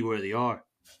want to see where they are.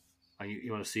 And you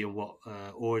want to see in what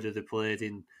order they played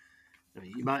in. I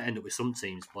mean, you might end up with some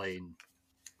teams playing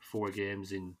 4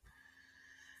 games in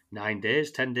 9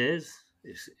 days, 10 days.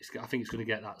 I think it's going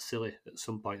to get that silly at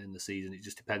some point in the season. It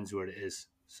just depends where it is.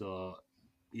 So,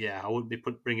 yeah, I wouldn't be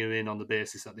bringing them in on the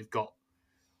basis that they've got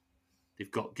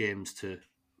games to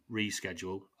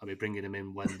reschedule. I'll be bringing them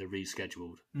in when they're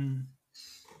rescheduled.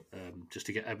 Just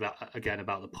to get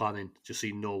about the planning, just so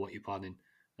you know what you're planning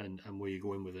and where you're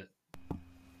going with it.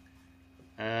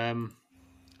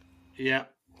 Yeah.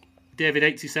 David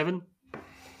 87.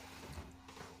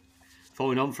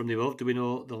 Following on from the above, do we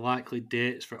know the likely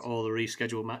dates for all the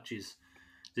rescheduled matches? Is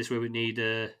this where we need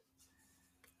an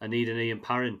Ian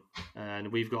Parrin, and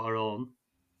we've got our own.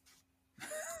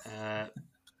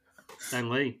 Ben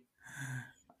Lee.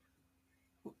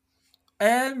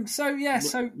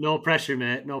 So No pressure,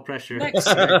 mate. No pressure. next.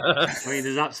 I mean,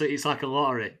 it's like a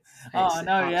lottery. Oh, It's I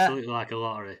know, yeah. absolutely like a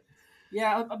lottery.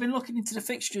 Yeah, I've been looking into the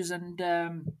fixtures, and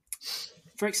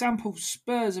for example,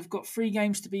 Spurs have got 3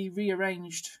 games to be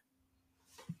rearranged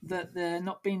that they're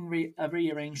not being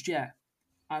rearranged yet,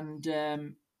 and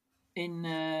in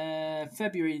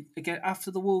February again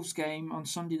after the Wolves game on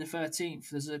Sunday the 13th,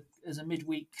 there's a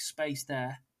midweek space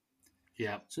there,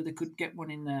 Yeah. so they could get one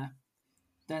in there.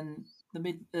 Then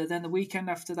the weekend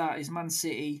after that is Man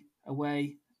City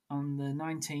away on the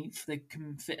 19th. They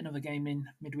can fit another game in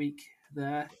midweek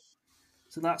there.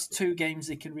 So that's 2 games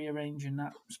they can rearrange in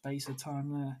that space of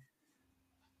time there.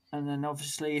 And then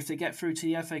obviously if they get through to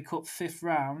the FA Cup 5th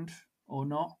round or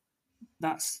not,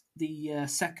 that's the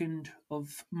 2nd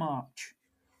of March.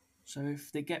 So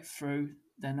if they get through,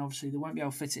 then obviously they won't be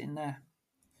able to fit it in there.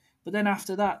 But then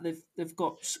after that, they've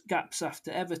got gaps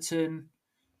after Everton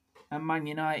and Man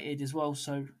United as well.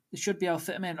 So they should be able to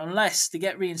fit them in unless they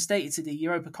get reinstated to the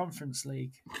Europa Conference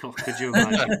League. Oh, could you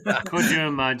imagine? Could you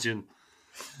imagine?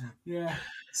 Yeah.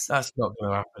 That's not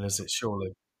going to happen, is it?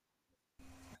 Surely.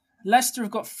 Leicester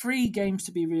have got 3 games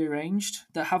to be rearranged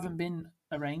that haven't been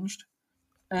arranged.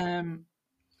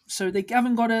 So they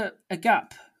haven't got a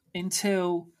gap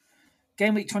until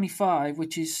game week 25,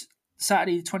 which is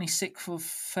Saturday the 26th of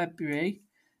February.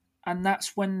 And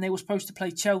that's when they were supposed to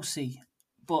play Chelsea.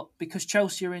 But because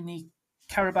Chelsea are in the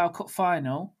Carabao Cup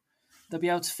final, they'll be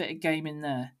able to fit a game in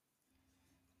there.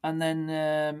 And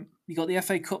then you got the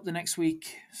FA Cup the next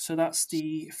week. So that's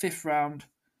the 5th round.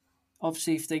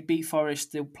 Obviously, if they beat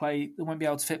Forest, they'll play. They won't be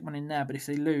able to fit one in there. But if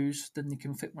they lose, then they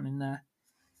can fit one in there.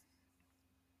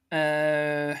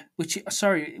 Which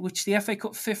the FA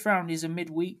Cup 5th round is a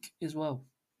midweek as well.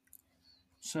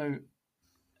 So,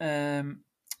 and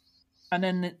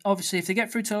then obviously if they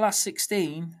get through to the last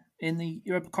 16 in the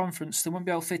Europa Conference, they won't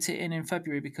be able to fit it in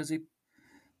February because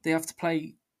they have to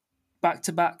play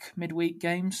back-to-back midweek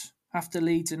games after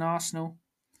Leeds and Arsenal,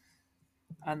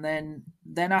 and then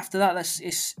after that,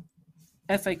 it's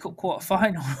FA Cup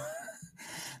quarter-final.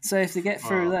 So if they get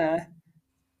through there,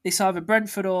 it's either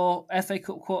Brentford or FA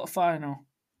Cup quarter-final.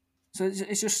 So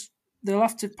it's just they'll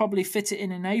have to probably fit it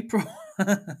in April.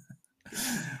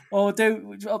 Or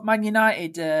do Man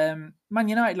United? Man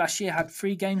United last year had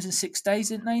 3 games in 6 days,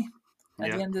 didn't they?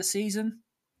 At the end of the season.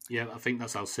 Yeah, I think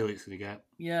that's how silly it's going to get.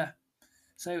 Yeah.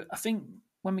 So I think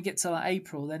when we get to like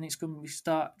April, then it's going to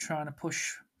start trying to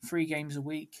push 3 games a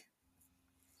week.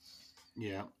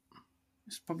 Yeah.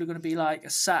 It's probably going to be like a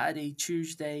Saturday,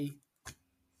 Tuesday,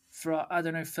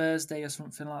 Thursday or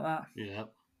something like that. Yeah.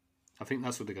 I think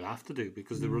that's what they're going to have to do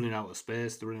because they're running out of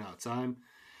space, they're running out of time.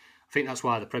 I think that's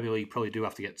why the Premier League probably do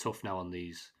have to get tough now on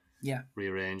these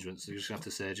rearrangements. They're just going to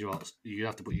have to say, do you know what? You're going to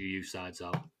have to put your youth sides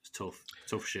out. It's tough.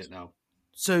 Tough shit now.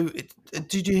 So,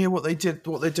 did you hear what they did?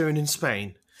 What they're doing in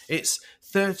Spain? It's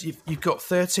 30. You've got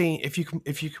 13. If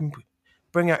you can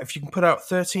put out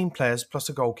 13 players plus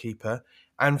a goalkeeper,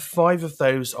 and 5 of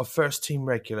those are first team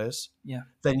regulars. Yeah.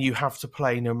 Then you have to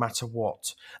play no matter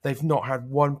what. They've not had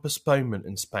one postponement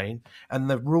in Spain, and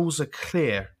the rules are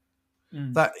clear.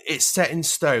 That it's set in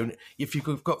stone. If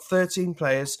you've got 13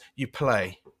 players, you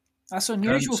play. That's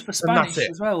unusual for Spanish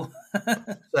as well.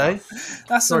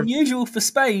 That's unusual for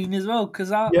Spain as well,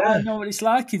 because I know what it's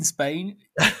like in Spain.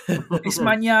 It's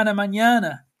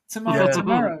mañana,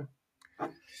 tomorrow.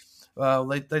 Well,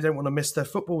 they don't want to miss their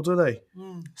football, do they?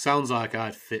 Sounds like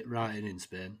I'd fit right in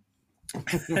Spain.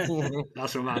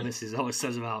 That's what my missus always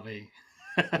says about me.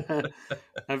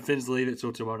 Everything's leave it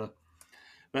till tomorrow.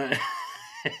 But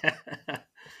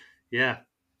yeah.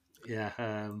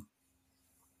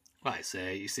 Like I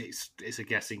say, it's a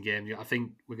guessing game. I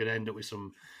think we're going to end up with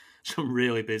some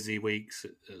really busy weeks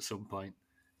at some point,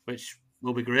 which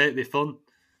will be great. It'll be fun.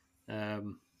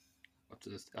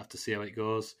 Have to see how it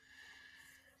goes.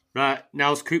 Right,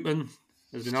 Niles Koopman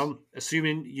has been on.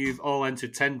 Assuming you've all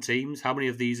entered 10 teams, how many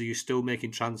of these are you still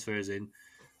making transfers in?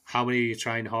 How many are you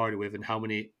trying harder with, and how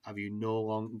many have you no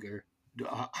longer?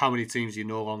 How many teams do you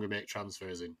no longer make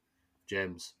transfers in,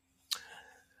 James?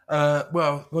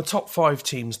 Well, the top 5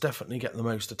 teams definitely get the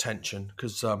most attention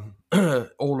because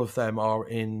all of them are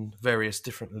in various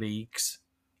different leagues.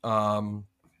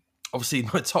 Obviously,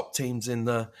 my top team's in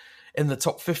the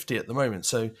top 50 at the moment,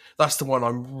 so that's the one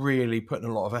I'm really putting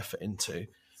a lot of effort into.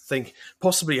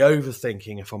 Possibly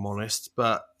overthinking, if I'm honest,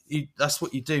 but that's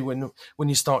what you do when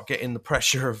you start getting the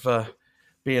pressure of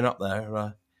being up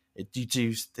there.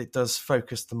 It does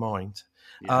focus the mind.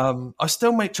 Yeah. I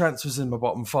still make transfers in my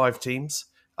bottom 5 teams.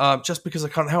 Just because I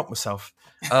can't help myself.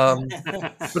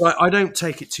 But I don't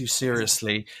take it too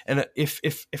seriously. And if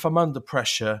I'm under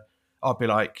pressure, I'll be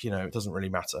like, it doesn't really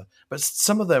matter. But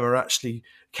some of them are actually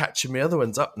catching me other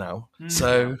ones up now.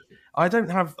 So I've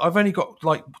only got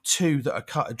like 2 that are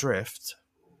cut adrift.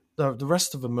 The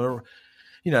rest of them are,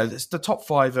 the top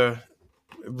 5 are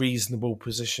reasonable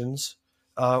positions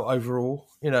overall.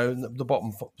 The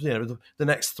bottom, the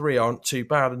next 3 aren't too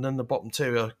bad, and then the bottom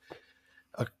 2 are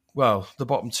the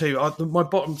bottom 2. My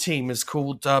bottom team is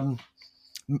called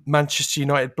Manchester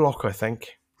United Block, I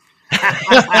think.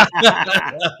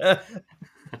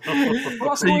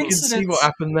 What So you can see what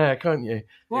happened there, can't you?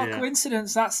 What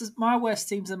coincidence? That's my worst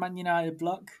team's a Man United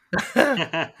Block.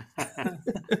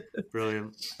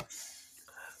 Brilliant.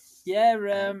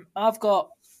 Yeah, I'm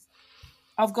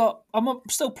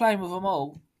still playing with them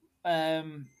all.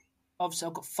 Obviously,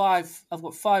 I've got 5. I've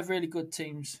got 5 really good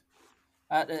teams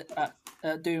at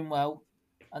doing well,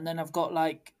 and then I've got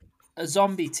like a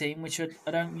zombie team which I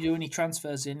don't do any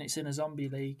transfers in. It's in a zombie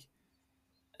league.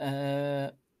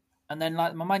 And then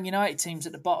like my Man United team's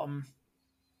at the bottom.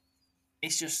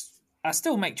 It's just I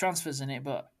still make transfers in it,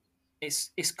 but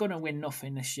it's gonna win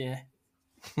nothing this year.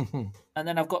 And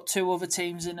then I've got 2 other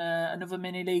teams in another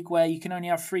mini league where you can only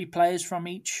have 3 players from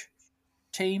each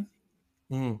team.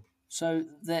 So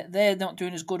they're not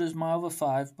doing as good as my other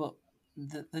 5, but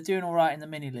they're doing all right in the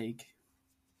mini league.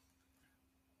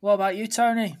 What about you,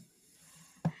 Tony?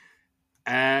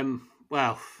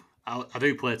 Well, I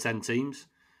do play 10 teams.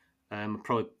 I'm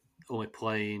probably only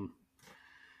playing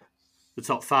the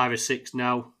top 5 or 6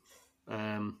 now,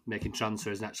 making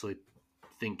transfers and actually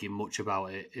thinking much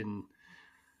about it. In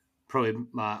probably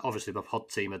my pod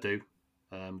team, I do.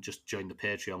 Just joined the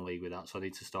Patreon league with that, so I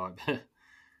need to start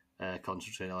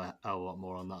concentrating a lot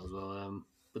more on that as well.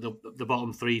 But the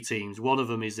bottom 3 teams, one of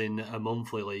them is in a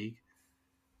monthly league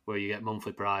where you get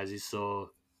monthly prizes,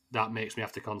 so that makes me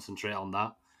have to concentrate on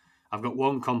that. I've got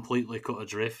one completely cut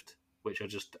adrift, which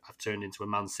I've turned into a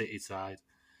Man City side,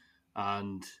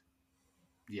 and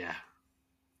yeah,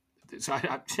 so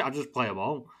I just play them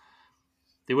all.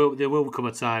 There will come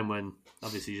a time when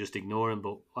obviously you just ignore them,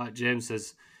 but like James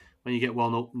says, when you get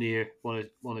one or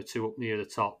 2 up near the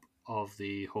top of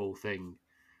the whole thing,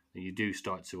 then you do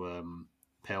start to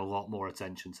pay a lot more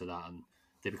attention to that, and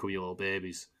they become your little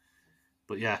babies.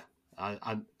 But yeah,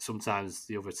 I sometimes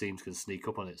the other teams can sneak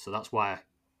up on it, so that's why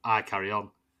I carry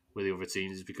on with the other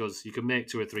teams, is because you can make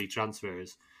 2 or 3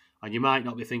 transfers, and you might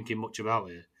not be thinking much about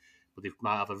it, but they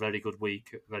might have a very good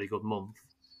week, a very good month.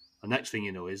 The next thing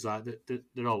you know is like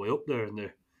they're all the way up there,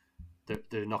 and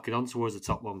they're knocking on towards the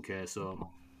top 1K. So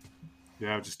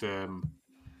yeah, I just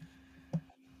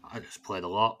played a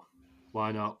lot.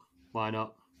 Why not?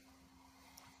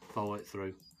 Follow it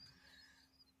through.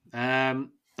 Another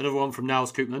one from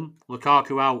Niles Koopman.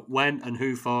 Lukaku out. When and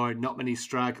who for? Not many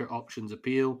striker options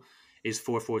appeal. Is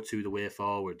 4-4-2 the way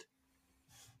forward?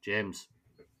 James.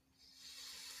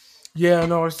 Yeah,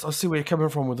 no, I see where you're coming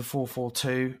from with the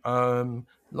 4-4-2. A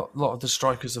lot of the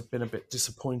strikers have been a bit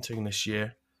disappointing this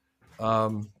year.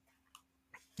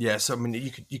 Yeah, so I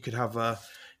mean, you could have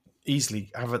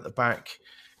easily have at the back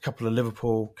a couple of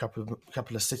Liverpool,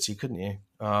 couple of City, couldn't you?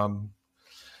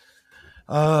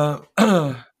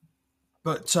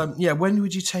 But when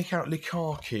would you take out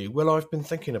Lukaku? Well, I've been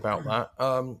thinking about that.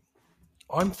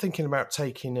 I'm thinking about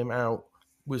taking him out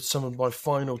with some of my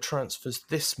final transfers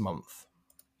this month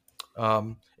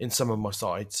in some of my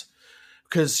sides,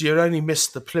 because you'll only miss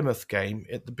the Plymouth game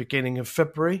at the beginning of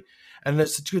February, and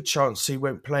there's a good chance he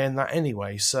won't play in that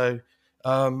anyway. So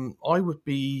I would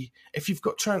be, if you've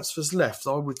got transfers left,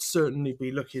 I would certainly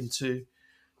be looking to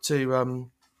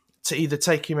either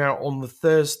take him out on the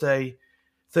Thursday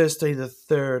the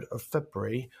 3rd of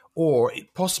February, or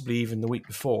possibly even the week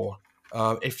before,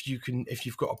 if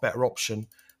you've got a better option.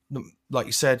 Like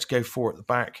you said, go for it at the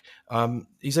back.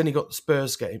 He's only got the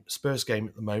Spurs game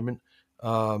at the moment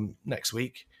next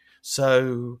week,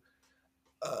 so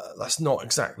that's not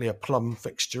exactly a plum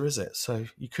fixture, is it? So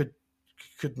you could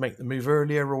make the move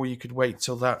earlier, or you could wait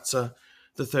till that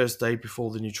the Thursday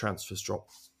before the new transfers drop.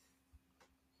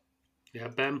 Yeah,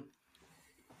 Ben.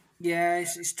 Yeah,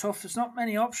 it's tough. There's not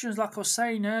many options. Like I was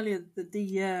saying earlier,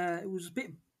 it was a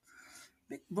bit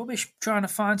rubbish trying to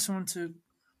find someone to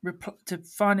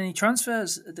find any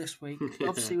transfers this week.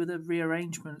 Obviously, with the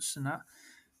rearrangements and that.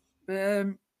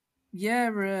 But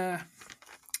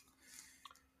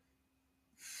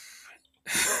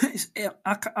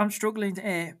I'm struggling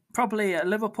to probably a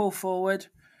Liverpool forward,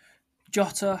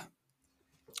 Jota,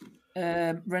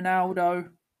 Ronaldo.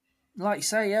 Like you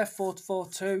say,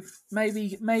 4-4-2.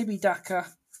 Maybe Daka.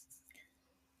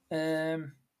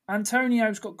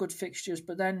 Antonio's got good fixtures,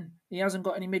 but then he hasn't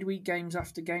got any midweek games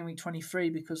after game week 23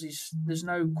 because there's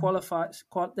no qualifiers.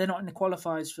 They're not in the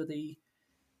qualifiers for the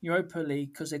Europa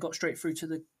League because they got straight through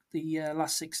to the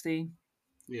last 16.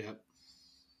 Yeah.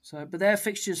 So, but their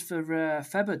fixtures for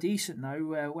Feb are decent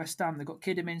though. West Ham, they've got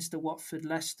Kidderminster, Watford,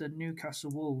 Leicester,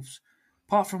 Newcastle, Wolves.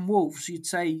 Apart from Wolves, you'd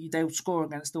say they'll score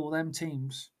against all them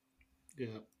teams.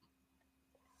 Yeah.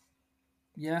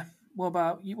 Yeah. What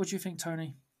about you? What do you think,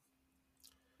 Tony?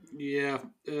 Yeah.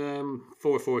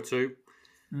 4-4-2.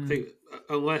 I think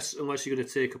unless you're going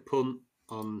to take a punt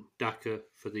on Daka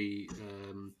for the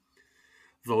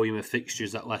volume of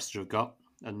fixtures that Leicester have got,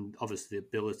 and obviously the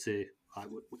ability.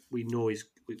 We know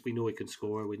we know he can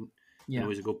score. We know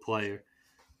he's a good player.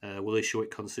 Will he show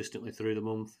it consistently through the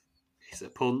month? It's a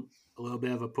punt, a little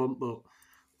bit of a punt, but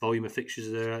volume of fixtures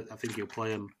there. I think he'll play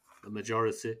them the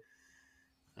majority.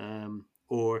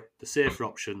 Or the safer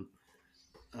option,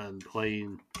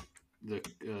 playing the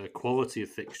quality of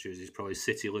fixtures is probably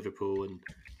City, Liverpool,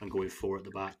 and going 4 at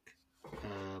the back,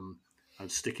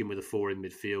 and sticking with the 4 in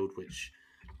midfield, which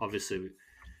obviously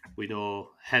we know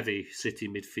heavy City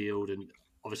midfield, and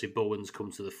obviously Bowen's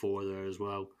come to the 4 there as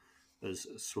well as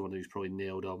someone who's probably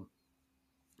nailed on.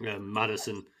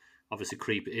 Maddison,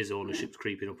 obviously his ownership's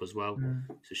creeping up as well.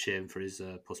 It's a shame for his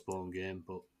postponed game,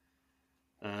 but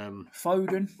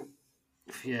Foden.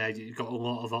 Yeah, you've got a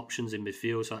lot of options in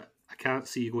midfield, so I can't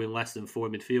see you going less than 4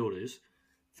 midfielders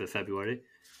for February.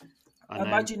 I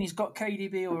imagine he's got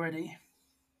KDB already.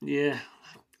 Yeah,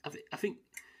 I think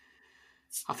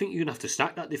you're going to have to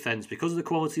stack that defence because of the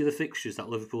quality of the fixtures that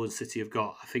Liverpool and City have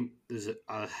got. I think there's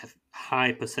a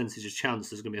high percentage of chance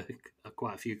there's going to be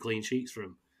quite a few clean sheets for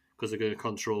them because they're going to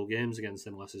control games against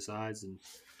them lesser sides. And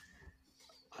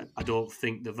I don't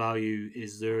think the value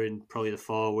is there in probably the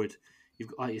forward.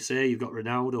 Like you say, you've got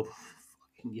Ronaldo.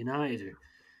 Fucking United are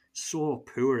so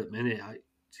poor at the minute.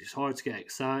 It's hard to get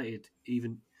excited.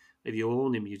 Even if you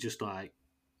own him, you're just like,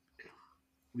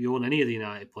 if you own any of the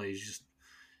United players, you're just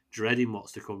dreading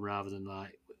what's to come rather than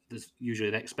like, there's usually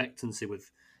an expectancy with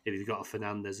if you've got a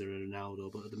Fernandes or a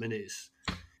Ronaldo. But at the minute,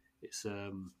 it's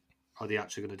are they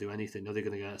actually going to do anything? Are they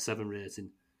going to get a 7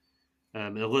 rating?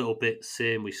 And a little bit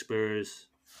same with Spurs.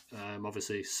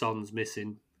 Obviously, Son's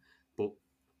missing, but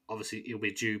obviously he'll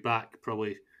be due back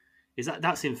probably.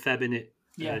 That's in Feb,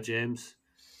 innit, James?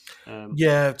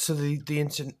 Yeah, so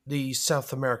the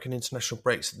South American international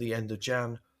breaks at the end of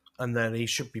Jan, and then he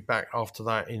should be back after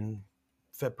that in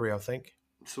February, I think.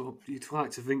 So you'd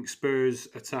like to think Spurs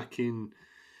attacking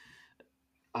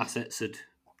assets would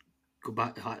go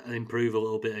back and improve a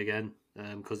little bit again,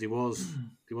 because their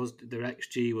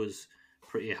XG was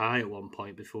pretty high at one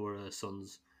point before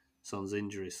Son's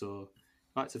injury. So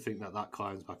I'd like to think that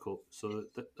climbs back up. So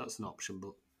that's an option.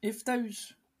 But if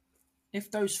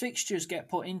those fixtures get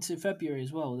put into February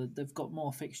as well, they've got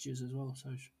more fixtures as well, so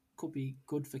it could be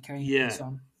good for Kane and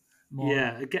Son.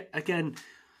 Again,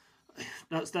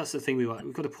 that's the thing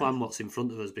we've got to plan what's in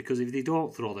front of us, because if they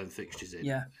don't throw them fixtures in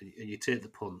and you take the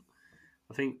punt,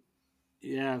 I think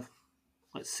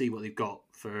let's see what they've got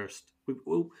first.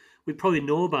 We'd probably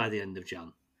know by the end of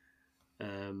Jan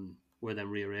where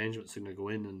them rearrangements are going to go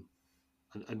in,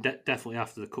 and definitely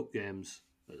after the cup games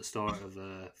at the start of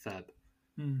Feb.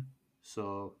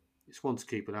 So it's one to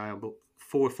keep an eye on. But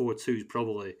 4-4-2 is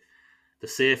probably the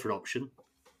safer option.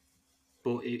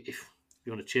 But if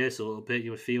you want to chase a little bit,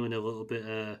 you're feeling a little bit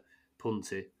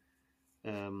punty,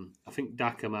 I think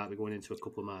Daka might be going into a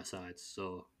couple of my sides.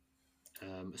 So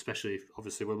especially,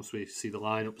 obviously, once we see the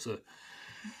lineups of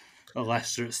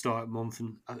Leicester at the start of the month,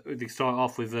 and they start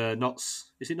off with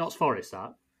Notts. Is it Notts Forest?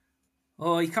 That?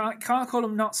 Oh, you can't call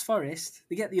them Notts Forest.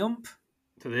 They get the ump.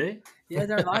 Do they? Yeah,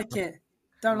 don't like it.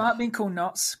 Don't like being called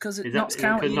Notts because it's Notts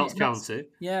County. Notts County.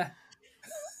 Yeah.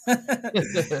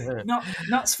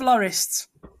 Notts Florists.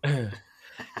 Can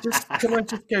I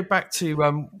just go back to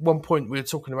one point we were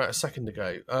talking about a second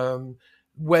ago?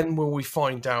 When will we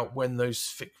find out when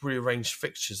those rearranged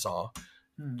fixtures are?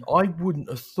 I wouldn't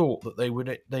have thought that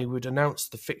they would announce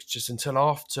the fixtures until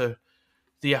after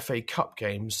the FA Cup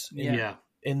games.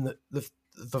 In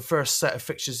the first set of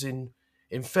fixtures in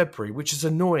February, which is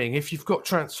annoying if you've got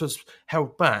transfers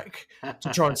held back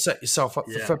to try and set yourself up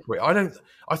for February.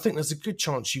 I think there's a good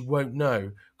chance you won't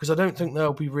know, because I don't think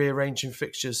they'll be rearranging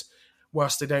fixtures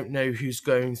whilst they don't know who's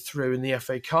going through in the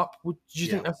FA Cup. Do you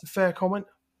think that's a fair comment?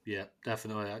 Yeah,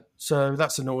 definitely. So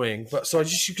that's annoying. But so you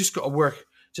just got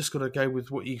to go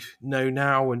with what you know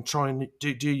now and try and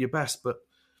do your best. But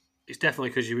it's definitely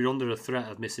because you're under a threat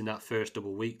of missing that first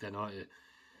double week, then, aren't you?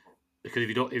 Because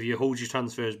if you hold your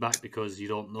transfers back because you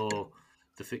don't know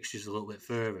the fixtures a little bit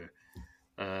further,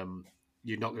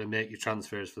 you're not going to make your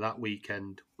transfers for that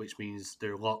weekend, which means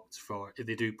they're locked for, if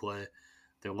they do play,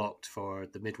 they're locked for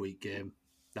the midweek game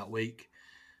that week.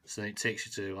 So it takes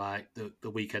you to like the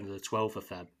weekend of the 12th of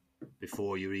Feb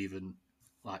before you're even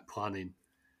like planning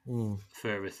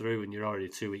further through, and you're already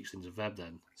 2 weeks into Feb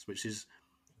then, which is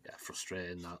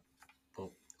frustrating. That, but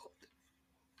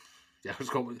yeah,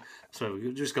 so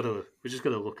we just got to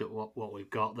look at what we've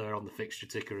got there on the fixture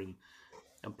ticker and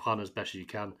plan as best as you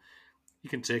can. You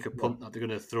can take a punt that they're going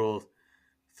to throw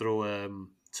 2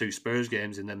 Spurs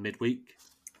games in then midweek.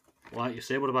 Like you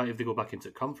say, what about if they go back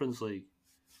into Conference League?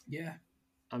 Yeah.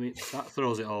 I mean, that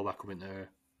throws it all back up in there.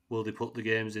 Will they put the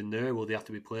games in there? Will they have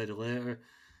to be played later?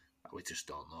 We just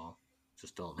don't know.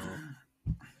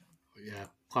 But yeah,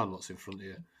 plan what's in front of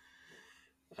you.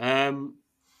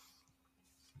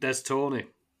 Des Tony.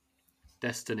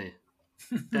 Destiny.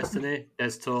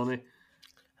 Des Tony.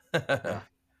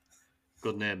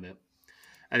 Good name, mate.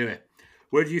 Anyway,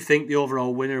 where do you think the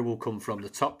overall winner will come from? The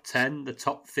top 10, the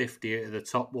top 50, or the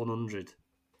top 100?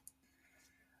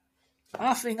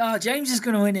 I think James is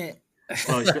going to win it.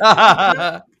 Well,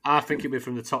 I think it'll be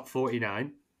from the top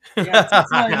 49. Yeah, top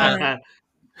 49.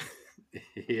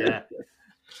 Yeah.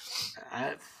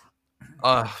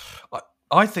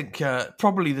 I think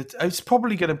probably it's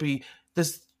probably going to be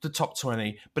there's the top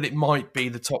 20, but it might be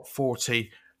the top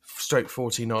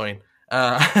 40/49.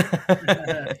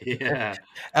 Yeah.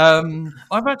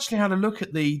 I've actually had a look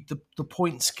at the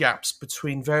points gaps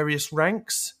between various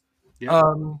ranks.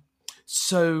 Yeah.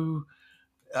 So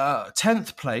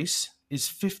 10th place is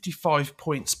 55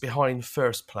 points behind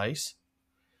first place.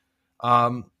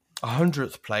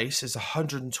 100th place is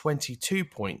 122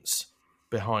 points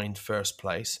behind first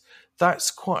place.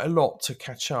 That's quite a lot to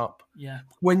catch up. Yeah.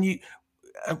 When you,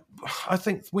 I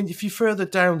think if you're further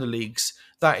down the leagues,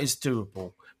 that is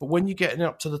doable. But when you're getting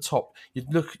up to the top,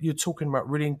 you're talking about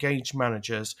really engaged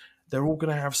managers. They're all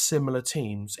going to have similar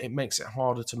teams. It makes it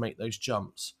harder to make those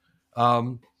jumps.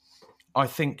 I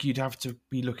think you'd have to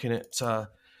be looking at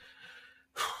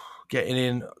getting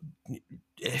in.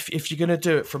 If you're going to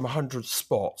do it from 100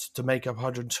 spots to make up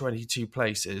 122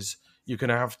 places, you're going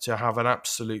to have an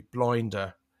absolute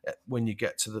blinder when you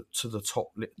get to the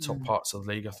top parts of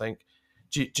the league. I think.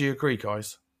 Do you agree,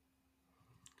 guys?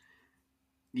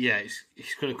 Yeah, it's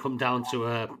going to come down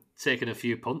to taking a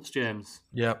few punts, James.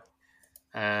 Yeah.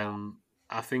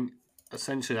 I think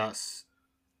essentially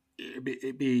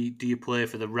it'd be do you play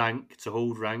for the rank to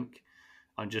hold rank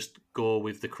and just go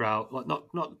with the crowd, like not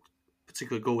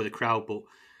particularly go with the crowd, but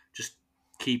just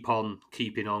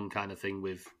keeping on kind of thing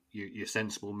with your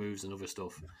sensible moves and other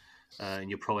stuff, and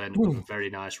you'll probably end up with a very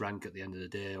nice rank at the end of the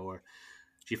day. Or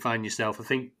do you find yourself? I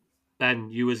think Ben,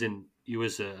 you was a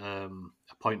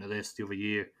point of this the other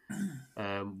year,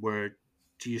 where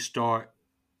do you start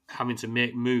having to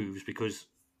make moves because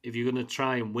if you're going to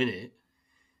try and win it,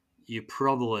 you're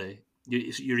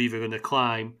either going to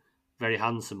climb very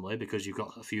handsomely because you've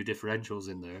got a few differentials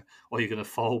in there, or you're going to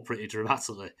fall pretty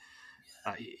dramatically.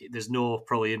 There's no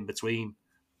probably in between,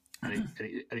 and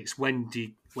it's when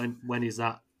is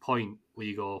that point where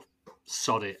you go,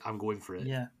 sod it, I'm going for it.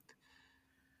 Yeah.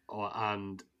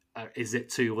 And is it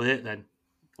too late then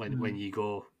when you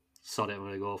go, sod it, I'm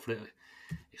going to go for it?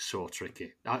 It's so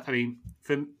tricky. I mean,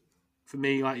 for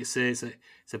me, like you say, it's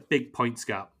a big points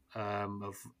gap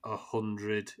of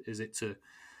 100. Is it to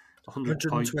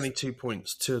 122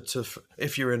 points to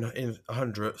if you're in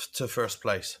 100th to first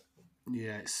place.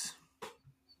 Yeah, it's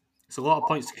a lot of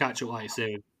points to catch up, like you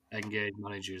say, with engaged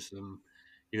managers.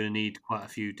 You're going to need quite a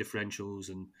few differentials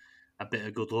and a bit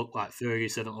of good luck, like Fergie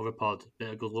said on other pod. A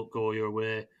bit of good luck go your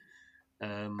way.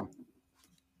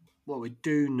 What we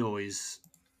do know is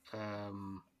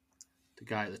the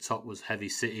guy at the top was Heavy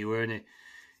City, weren't he?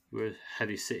 He was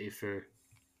Heavy City for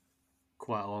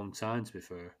quite a long time, to be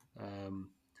fair.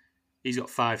 He's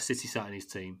got 5 City sat in his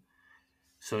team.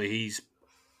 So he's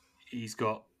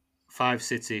got 5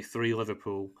 City, 3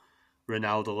 Liverpool,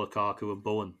 Ronaldo, Lukaku and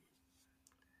Bowen.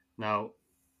 Now,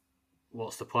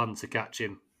 what's the plan to catch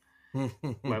him?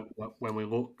 when we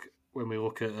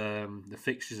look at the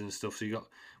fixtures and stuff, so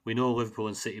we know Liverpool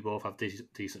and City both have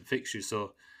decent fixtures,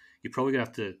 so you're probably going to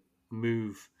have to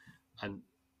move and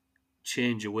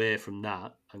change away from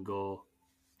that and go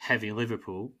heavy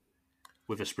Liverpool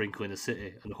with a sprinkling of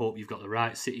City and hope you've got the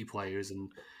right City players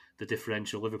and the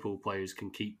differential Liverpool players can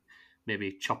keep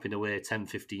maybe chopping away 10,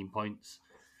 15 points.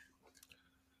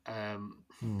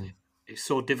 It's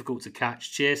so difficult to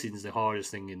catch. Chasing is the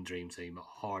hardest thing in Dream Team, the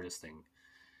hardest thing.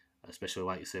 Especially,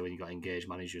 like you say, when you've got engaged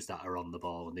managers that are on the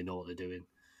ball and they know what they're doing.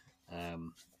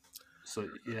 So,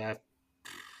 yeah.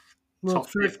 Well, top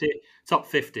 50.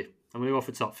 I'm going to go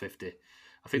for top 50.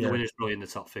 I think the winner's probably in the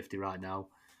top 50 right now.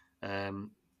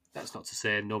 That's not to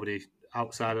say nobody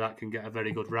outside of that can get a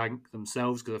very good rank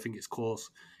themselves, because I think it's close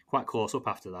quite close up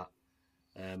after that.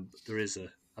 But there is a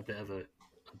bit of a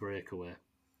breakaway.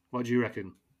 What do you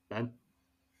reckon, Ben?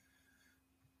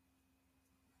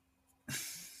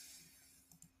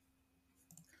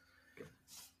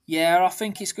 Yeah, I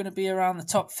think it's going to be around the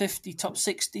top 50, top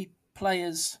 60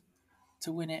 players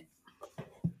to win it.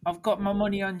 I've got my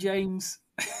money on James.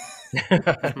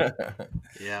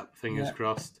 Yeah, fingers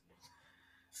crossed.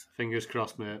 Fingers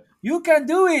crossed, mate. You can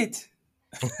do it.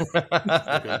 You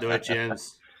can do it,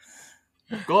 James.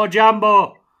 Go,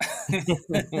 Jambo!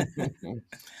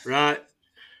 Right,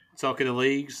 talking of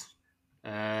leagues,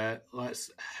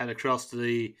 let's head across to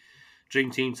the Dream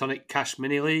Team Tonic Cash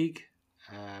Mini League.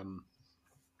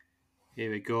 Here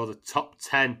we go, the top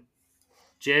 10.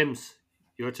 James,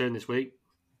 your turn this week.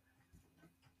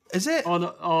 Is it? Oh,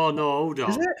 no, hold on.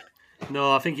 Is it?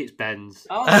 No, I think it's Ben's.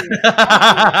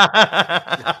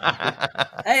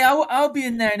 Hey, I'll be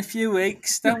in there in a few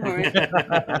weeks. Don't worry.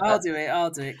 I'll do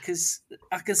it because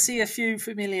I can see a few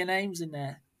familiar names in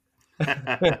there.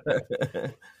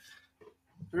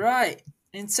 Right.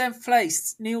 In 10th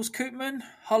place, Niels Koopman,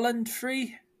 Holland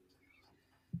 3.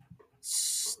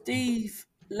 Steve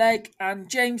Legg and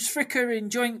James Fricker in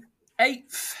joint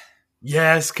 8th.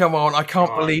 Yes, come on. I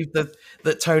can't believe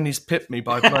that Tony's pipped me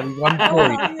by bloody 1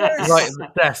 point. Yes. Right at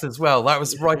the death as well. That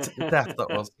was right at the death, that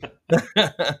was.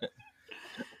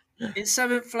 In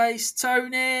 7th place,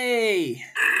 Tony.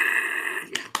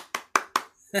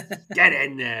 Get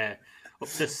in there. Up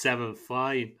to 7th,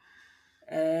 fine.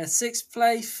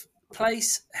 6th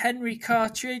place, Henry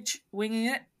Cartridge, winging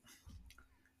it.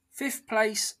 5th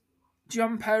place,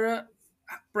 John Perrott,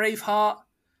 Braveheart.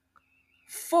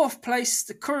 4th place,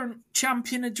 the current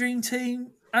champion of Dream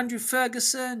Team, Andrew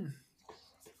Ferguson.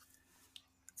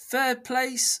 3rd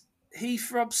place,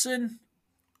 Heath Robson,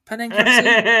 Penenka.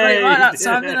 Right that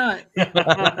time, didn't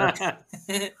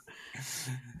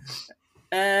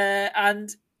I?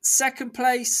 And 2nd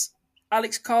place,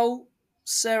 Alex Cole,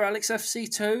 Sarah Alex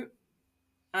FC2.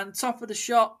 And top of the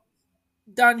shop,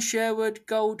 Dan Sherwood,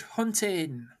 Gold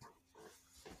Hunting.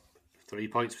 3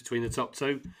 points between the top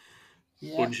 2.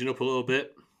 Yeah. Bunching up a little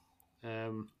bit.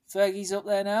 Fergie's up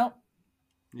there now.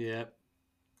 Yeah.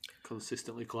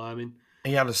 Consistently climbing.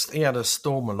 He had a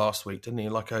stormer last week, didn't he?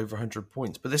 Like over 100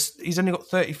 points. But he's only got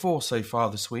 34 so far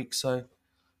this week. So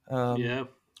yeah.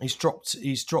 He's dropped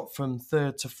from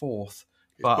 3rd to 4th. It's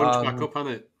but bunched back up,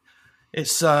 hasn't it?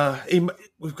 It's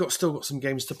we've still got some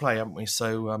games to play, haven't we?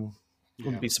 So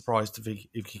wouldn't be surprised if he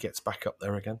gets back up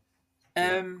there again.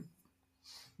 Dan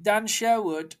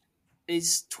Sherwood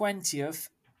is 20th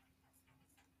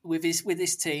with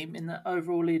his team in the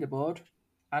overall leaderboard,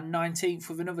 and 19th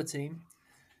with another team,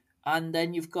 and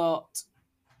then you've got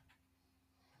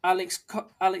Alex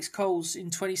Coles in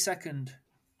 22nd.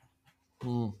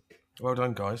 Well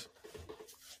done, guys.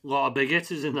 A lot of big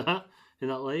hitters in that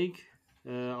league,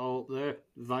 all up there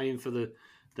vying for the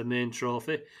main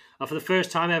trophy. And for the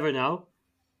first time ever now,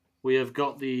 we have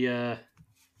got the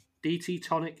DT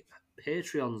Tonic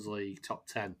Patreons League top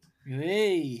 10.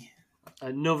 Hey.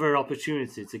 Another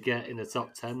opportunity to get in the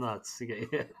top 10, lads.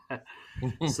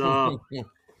 So,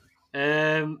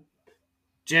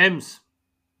 James,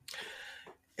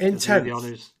 in 10th, the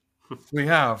honours. we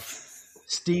have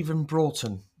Stephen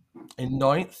Broughton. In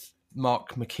 9th,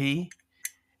 Mark McKee.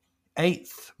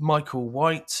 8th, Michael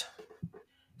White.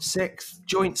 6th,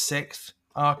 joint 6th,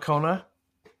 Connor,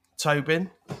 Tobin,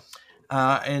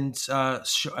 and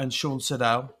Sean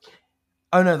Siddell.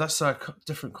 Oh no, that's a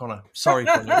different Connor. Sorry,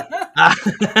 Connor. That's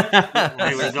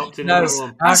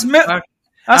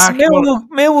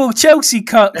Millwall Chelsea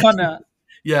Connor.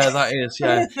 Yeah, that is.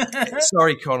 Yeah,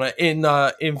 sorry, Connor. In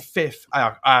 5th,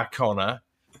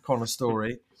 Connor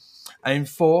Story. In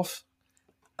 4th,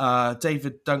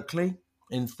 David Dunkley.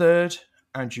 In 3rd,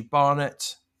 Andrew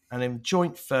Barnett. And in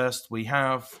joint 1st, we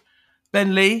have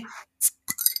Ben Lee.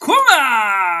 Come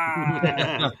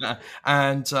on!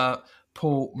 And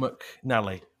Paul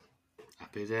McNally.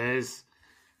 Happy days.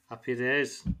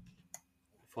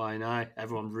 Flying high.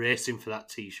 Everyone racing for that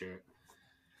T-shirt.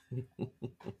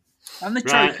 And the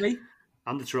trophy. Right.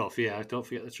 And the trophy, yeah. Don't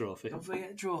forget the trophy.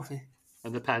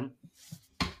 And the pen.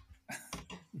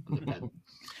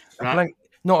 Right.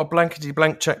 Not a blankety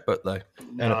blank checkbook, though.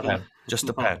 No, a pen. Just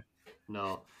a pen.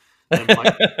 No.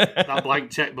 That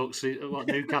blank checkbook's what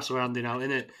Newcastle are handing out,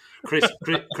 isn't it?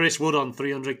 Chris Wood on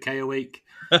 300k a week.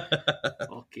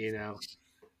 Fucking hell.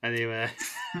 Anyway,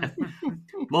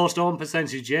 most owned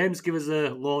percentage. James, give us a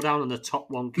lowdown on the top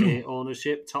 1k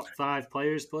ownership, top 5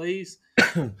 players, please.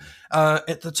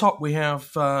 At the top, we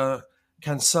have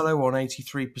Cancelo on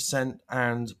 83%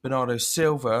 and Bernardo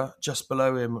Silva just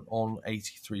below him on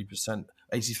 83%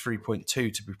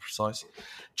 83.2 to be precise.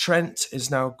 Trent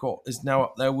is now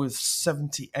up there with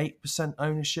 78%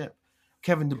 ownership.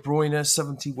 Kevin De Bruyne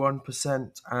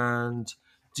 71%, and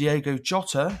Diego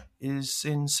Jota is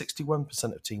in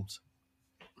 61% of teams.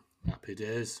 Happy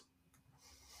days.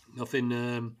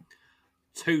 Nothing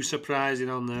too surprising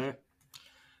on there.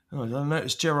 Oh, I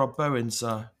noticed Gerard Bowen's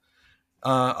up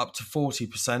to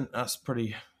 40%. That's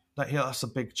pretty. That's a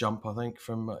big jump, I think.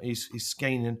 From he's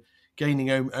gaining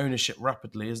ownership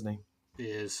rapidly, isn't he? He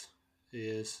is.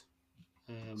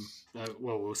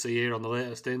 Well, we'll see here on the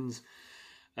latest ins.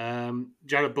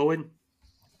 Jared Bowen,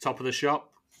 top of the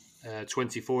shop,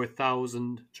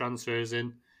 24,000 transfers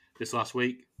in this last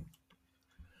week.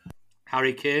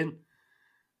 Harry Kane,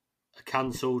 a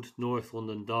cancelled North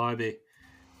London derby,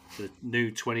 the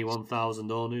new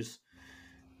 21,000 owners.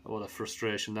 What a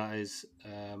frustration that is.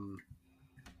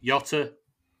 Jota,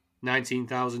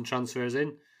 19,000 transfers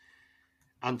in.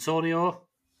 Antonio,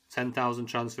 10,000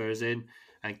 transfers in.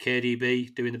 And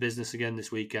KDB doing the business again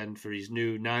this weekend for his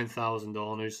new 9,000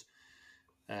 owners.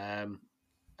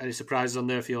 Any surprises on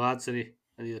there for you lads? Any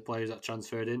of the players that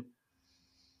transferred in?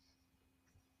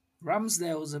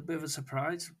 Ramsdale was a bit of a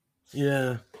surprise.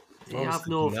 Yeah. They have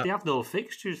no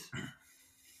fixtures.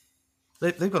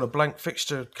 They've got a blank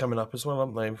fixture coming up as well,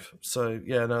 haven't they? So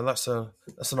yeah, no, that's an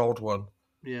odd one.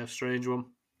 Yeah, strange one.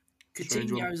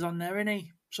 Coutinho's on there, isn't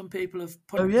he? Some people have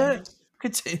put. Oh yeah,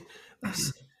 that's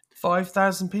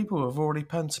 5,000 people have already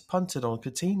punted on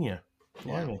Coutinho.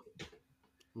 Yeah.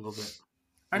 Love it.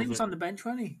 And he was on the bench,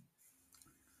 wasn't he?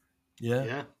 Yeah.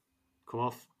 Yeah. Come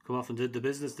off and did the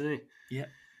business, didn't he? Yeah.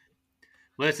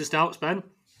 Latest outs, Ben?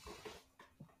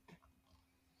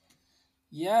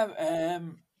 Yeah.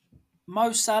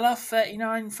 Mo Salah,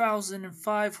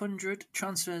 39,500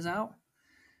 transfers out.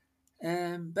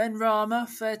 Ben Rama,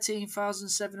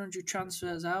 13,700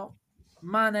 transfers out.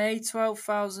 Mane,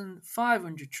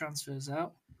 12,500 transfers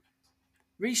out.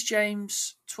 Reece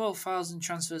James, 12,000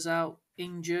 transfers out,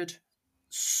 injured.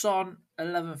 Son,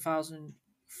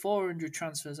 11,400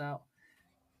 transfers out.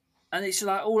 And it's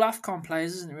like all AFCON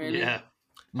players, isn't it, really? Yeah.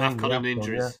 AFCON and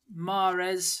injuries. Yeah.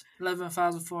 Mahrez,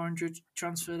 11,400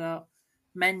 transferred out.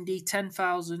 Mendy,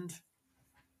 10,000.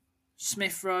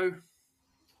 Smith Rowe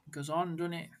goes on,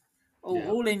 doesn't it?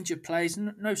 All injured players,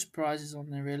 no surprises on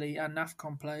there, really, and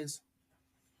AFCON players.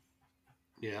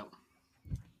 Yeah.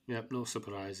 Yep, no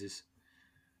surprises.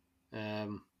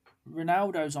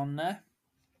 Ronaldo's on there.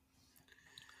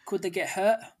 Could they get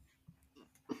hurt?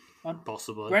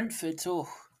 Possibly. Brentford,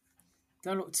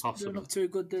 don't look too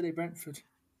good, do they, Brentford?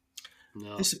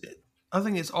 No. I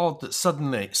think it's odd that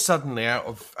suddenly out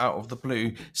of the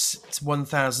blue,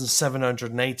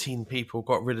 1,718 people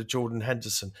got rid of Jordan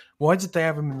Henderson. Why did they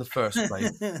have him in the first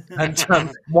place?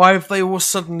 And why have they all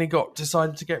suddenly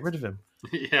decided to get rid of him?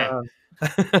 Yeah.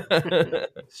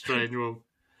 Strange one.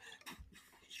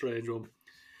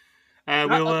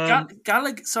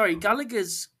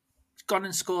 Gallagher's gone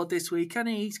and scored this week, and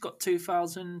he's got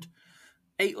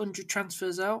 2,800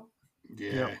 transfers out.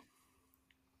 Yeah. Yep.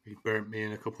 He burnt me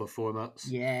in a couple of formats.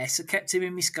 Yeah, so kept him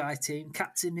in my Sky team,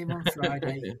 captained him on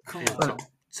Friday. Come on.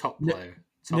 Top player.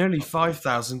 Nearly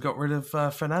 5,000 got rid of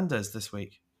Fernandes this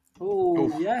week.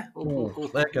 Oh, yeah.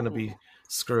 They're going to be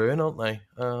screwing, aren't they?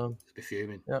 They'll be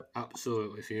fuming. Yep.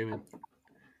 Absolutely fuming.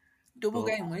 Double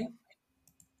game week.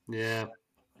 Yeah.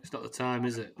 It's not the time,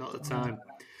 is it? Not the time.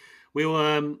 We'll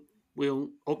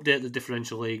update the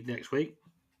differential league next week.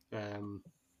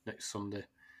 Next Sunday.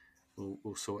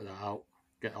 We'll sort that out.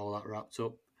 Get all that wrapped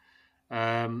up.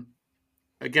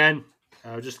 Again,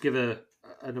 I'll just give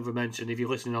another mention. If you're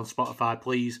listening on Spotify,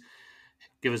 please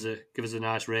give us a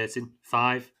nice rating.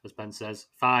 5, as Ben says,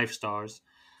 5 stars.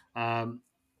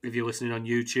 If you're listening on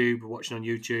YouTube or watching on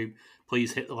YouTube,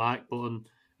 please hit the like button.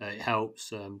 It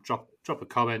helps. Drop a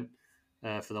comment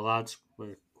for the lads.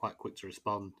 We're quite quick to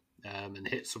respond. And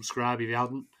hit subscribe if you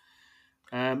haven't.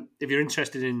 If you're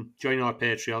interested in joining our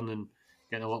Patreon and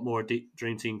getting a lot more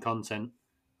Dream Team content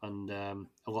and a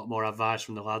lot more advice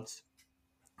from the lads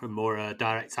and more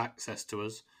direct access to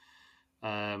us,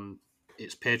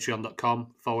 it's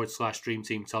patreon.com/Dream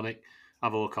Team Tonic.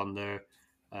 Have a look on there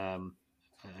and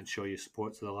show your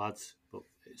support to the lads. But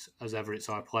as ever, it's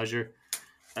our pleasure.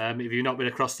 If you've not been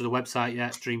across to the website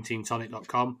yet,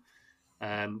 dreamteamtonic.com.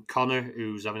 Connor,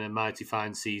 who's having a mighty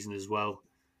fine season as well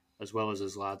as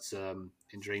his lads in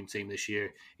Dream Team this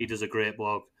year. He does a great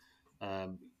blog.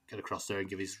 Get across there and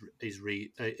give his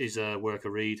work a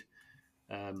read.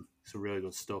 Some really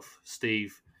good stuff.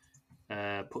 Steve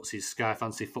puts his Sky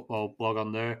Fantasy Football blog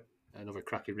on there. Another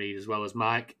cracking read, as well as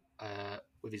Mike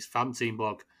with his Fan Team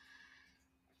blog.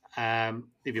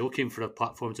 If you're looking for a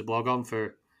platform to blog on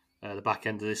for the back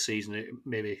end of this season,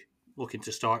 maybe looking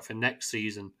to start for next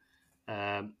season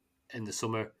in the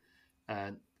summer,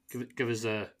 give us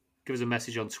a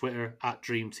message on Twitter at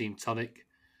Dream Team Tonic.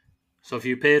 So for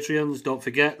you Patreons, don't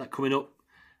forget that coming up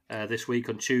this week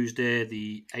on Tuesday,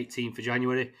 the 18th of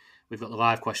January, we've got the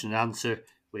live question and answer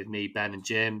with me, Ben, and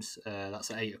James. That's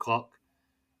at 8 o'clock.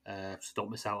 So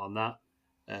don't miss out on that.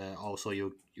 Also,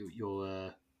 you'll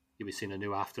be seeing a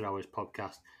new After Hours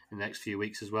podcast in the next few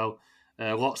weeks as well.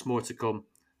 Lots more to come.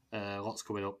 Lots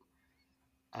coming up.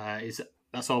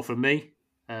 That's all from me.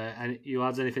 And you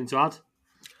had anything to add?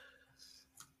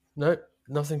 No,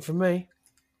 nothing from me.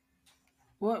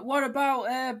 What about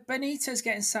Benitez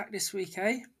getting sacked this week,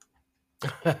 eh?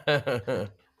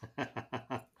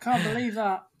 Can't believe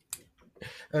that.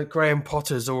 Graham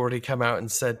Potter's already come out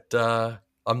and said,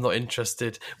 I'm not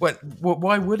interested. Well,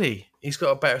 why would he? He's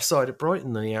got a better side at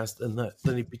Brighton than he has, than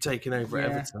he'd be taking over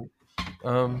at Everton.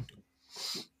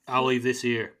 I'll leave this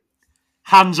here.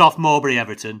 Hands off Mowbray,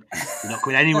 Everton. You're not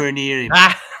going anywhere near him.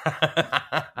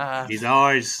 He's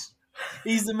ours.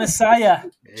 He's the Messiah.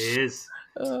 He is.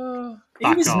 There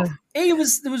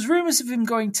was rumours of him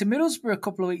going to Middlesbrough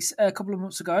a couple of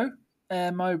months ago.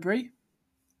 Mowbray.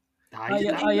 I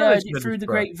heard it through the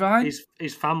grapevine.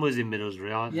 His family's in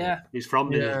Middlesbrough, aren't they? Yeah. He's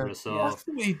from Middlesbrough, so... I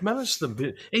think he'd managed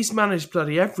them. He's managed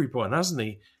bloody everyone, hasn't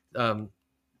he?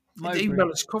 He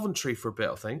managed Coventry for a bit,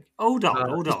 I think. Hold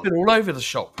on. He's been all over the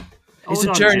shop. He's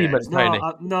a journeyman, Tony.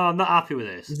 No, I'm not happy with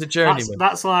this. He's a journeyman.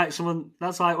 That's like one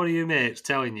of your mates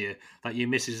telling you that your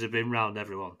missus have been round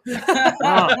everyone. No,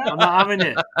 I'm not having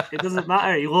it. It doesn't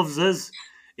matter. He loves us.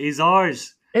 He's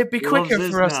ours. It'd be quicker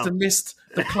for us to miss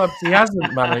the clubs he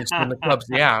hasn't managed than the clubs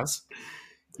he has.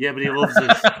 Yeah, but he loves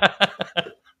us.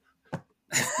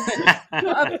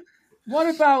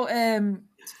 What about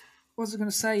what was I going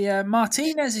to say?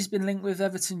 Martinez has been linked with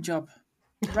Everton job.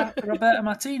 Roberto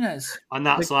Martinez. And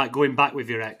that's like going back with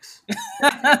your ex.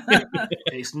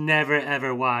 It's never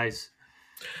ever wise.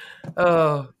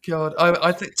 Oh God!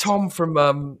 I think Tom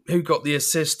from who got the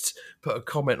assist put a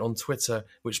comment on Twitter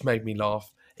which made me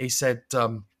laugh. He said,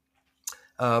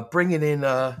 "Bringing in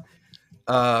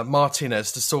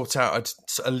Martinez to sort out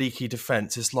a leaky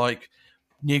defence is like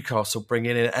Newcastle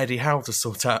bringing in Eddie Howe to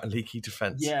sort out a leaky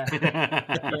defence." Yeah,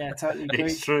 yeah, totally agree.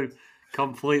 It's true,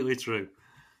 completely true.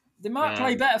 They might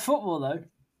play better football though.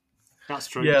 That's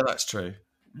true. Yeah, that's true.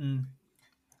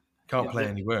 Can't play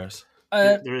any worse.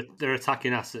 Their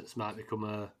attacking assets might become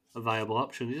a viable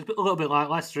option. It's a little bit like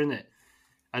Leicester, isn't it?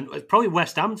 And probably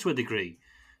West Ham to a degree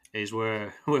is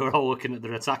where we were all looking at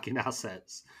their attacking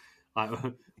assets. Like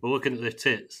we're looking at their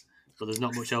tits, but there's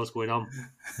not much else going on.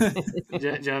 do you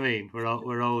know what I mean? We're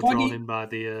all drawn in by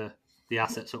the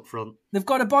assets up front. They've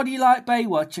got a body like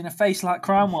Baywatch and a face like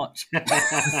Crime Watch. That's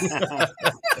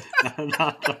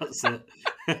it.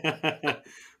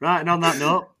 Right, and on that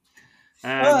note,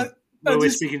 we're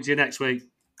speaking to you next week.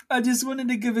 I just wanted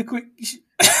to give a quick...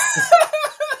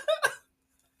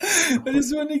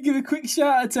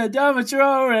 shout out to Adama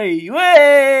Traore.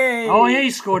 Way! Oh yeah,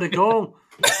 he scored a goal.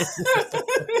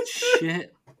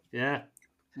 Shit. Yeah.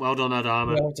 Well done,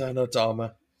 Adama. Well done,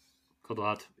 Adama. Good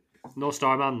lad. No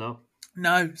star man though.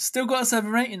 No, still got a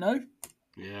 7 rating though.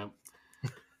 Yeah.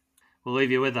 We'll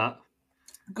leave you with that.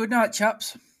 Good night,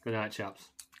 chaps. Good night, chaps.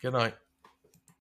 Good night.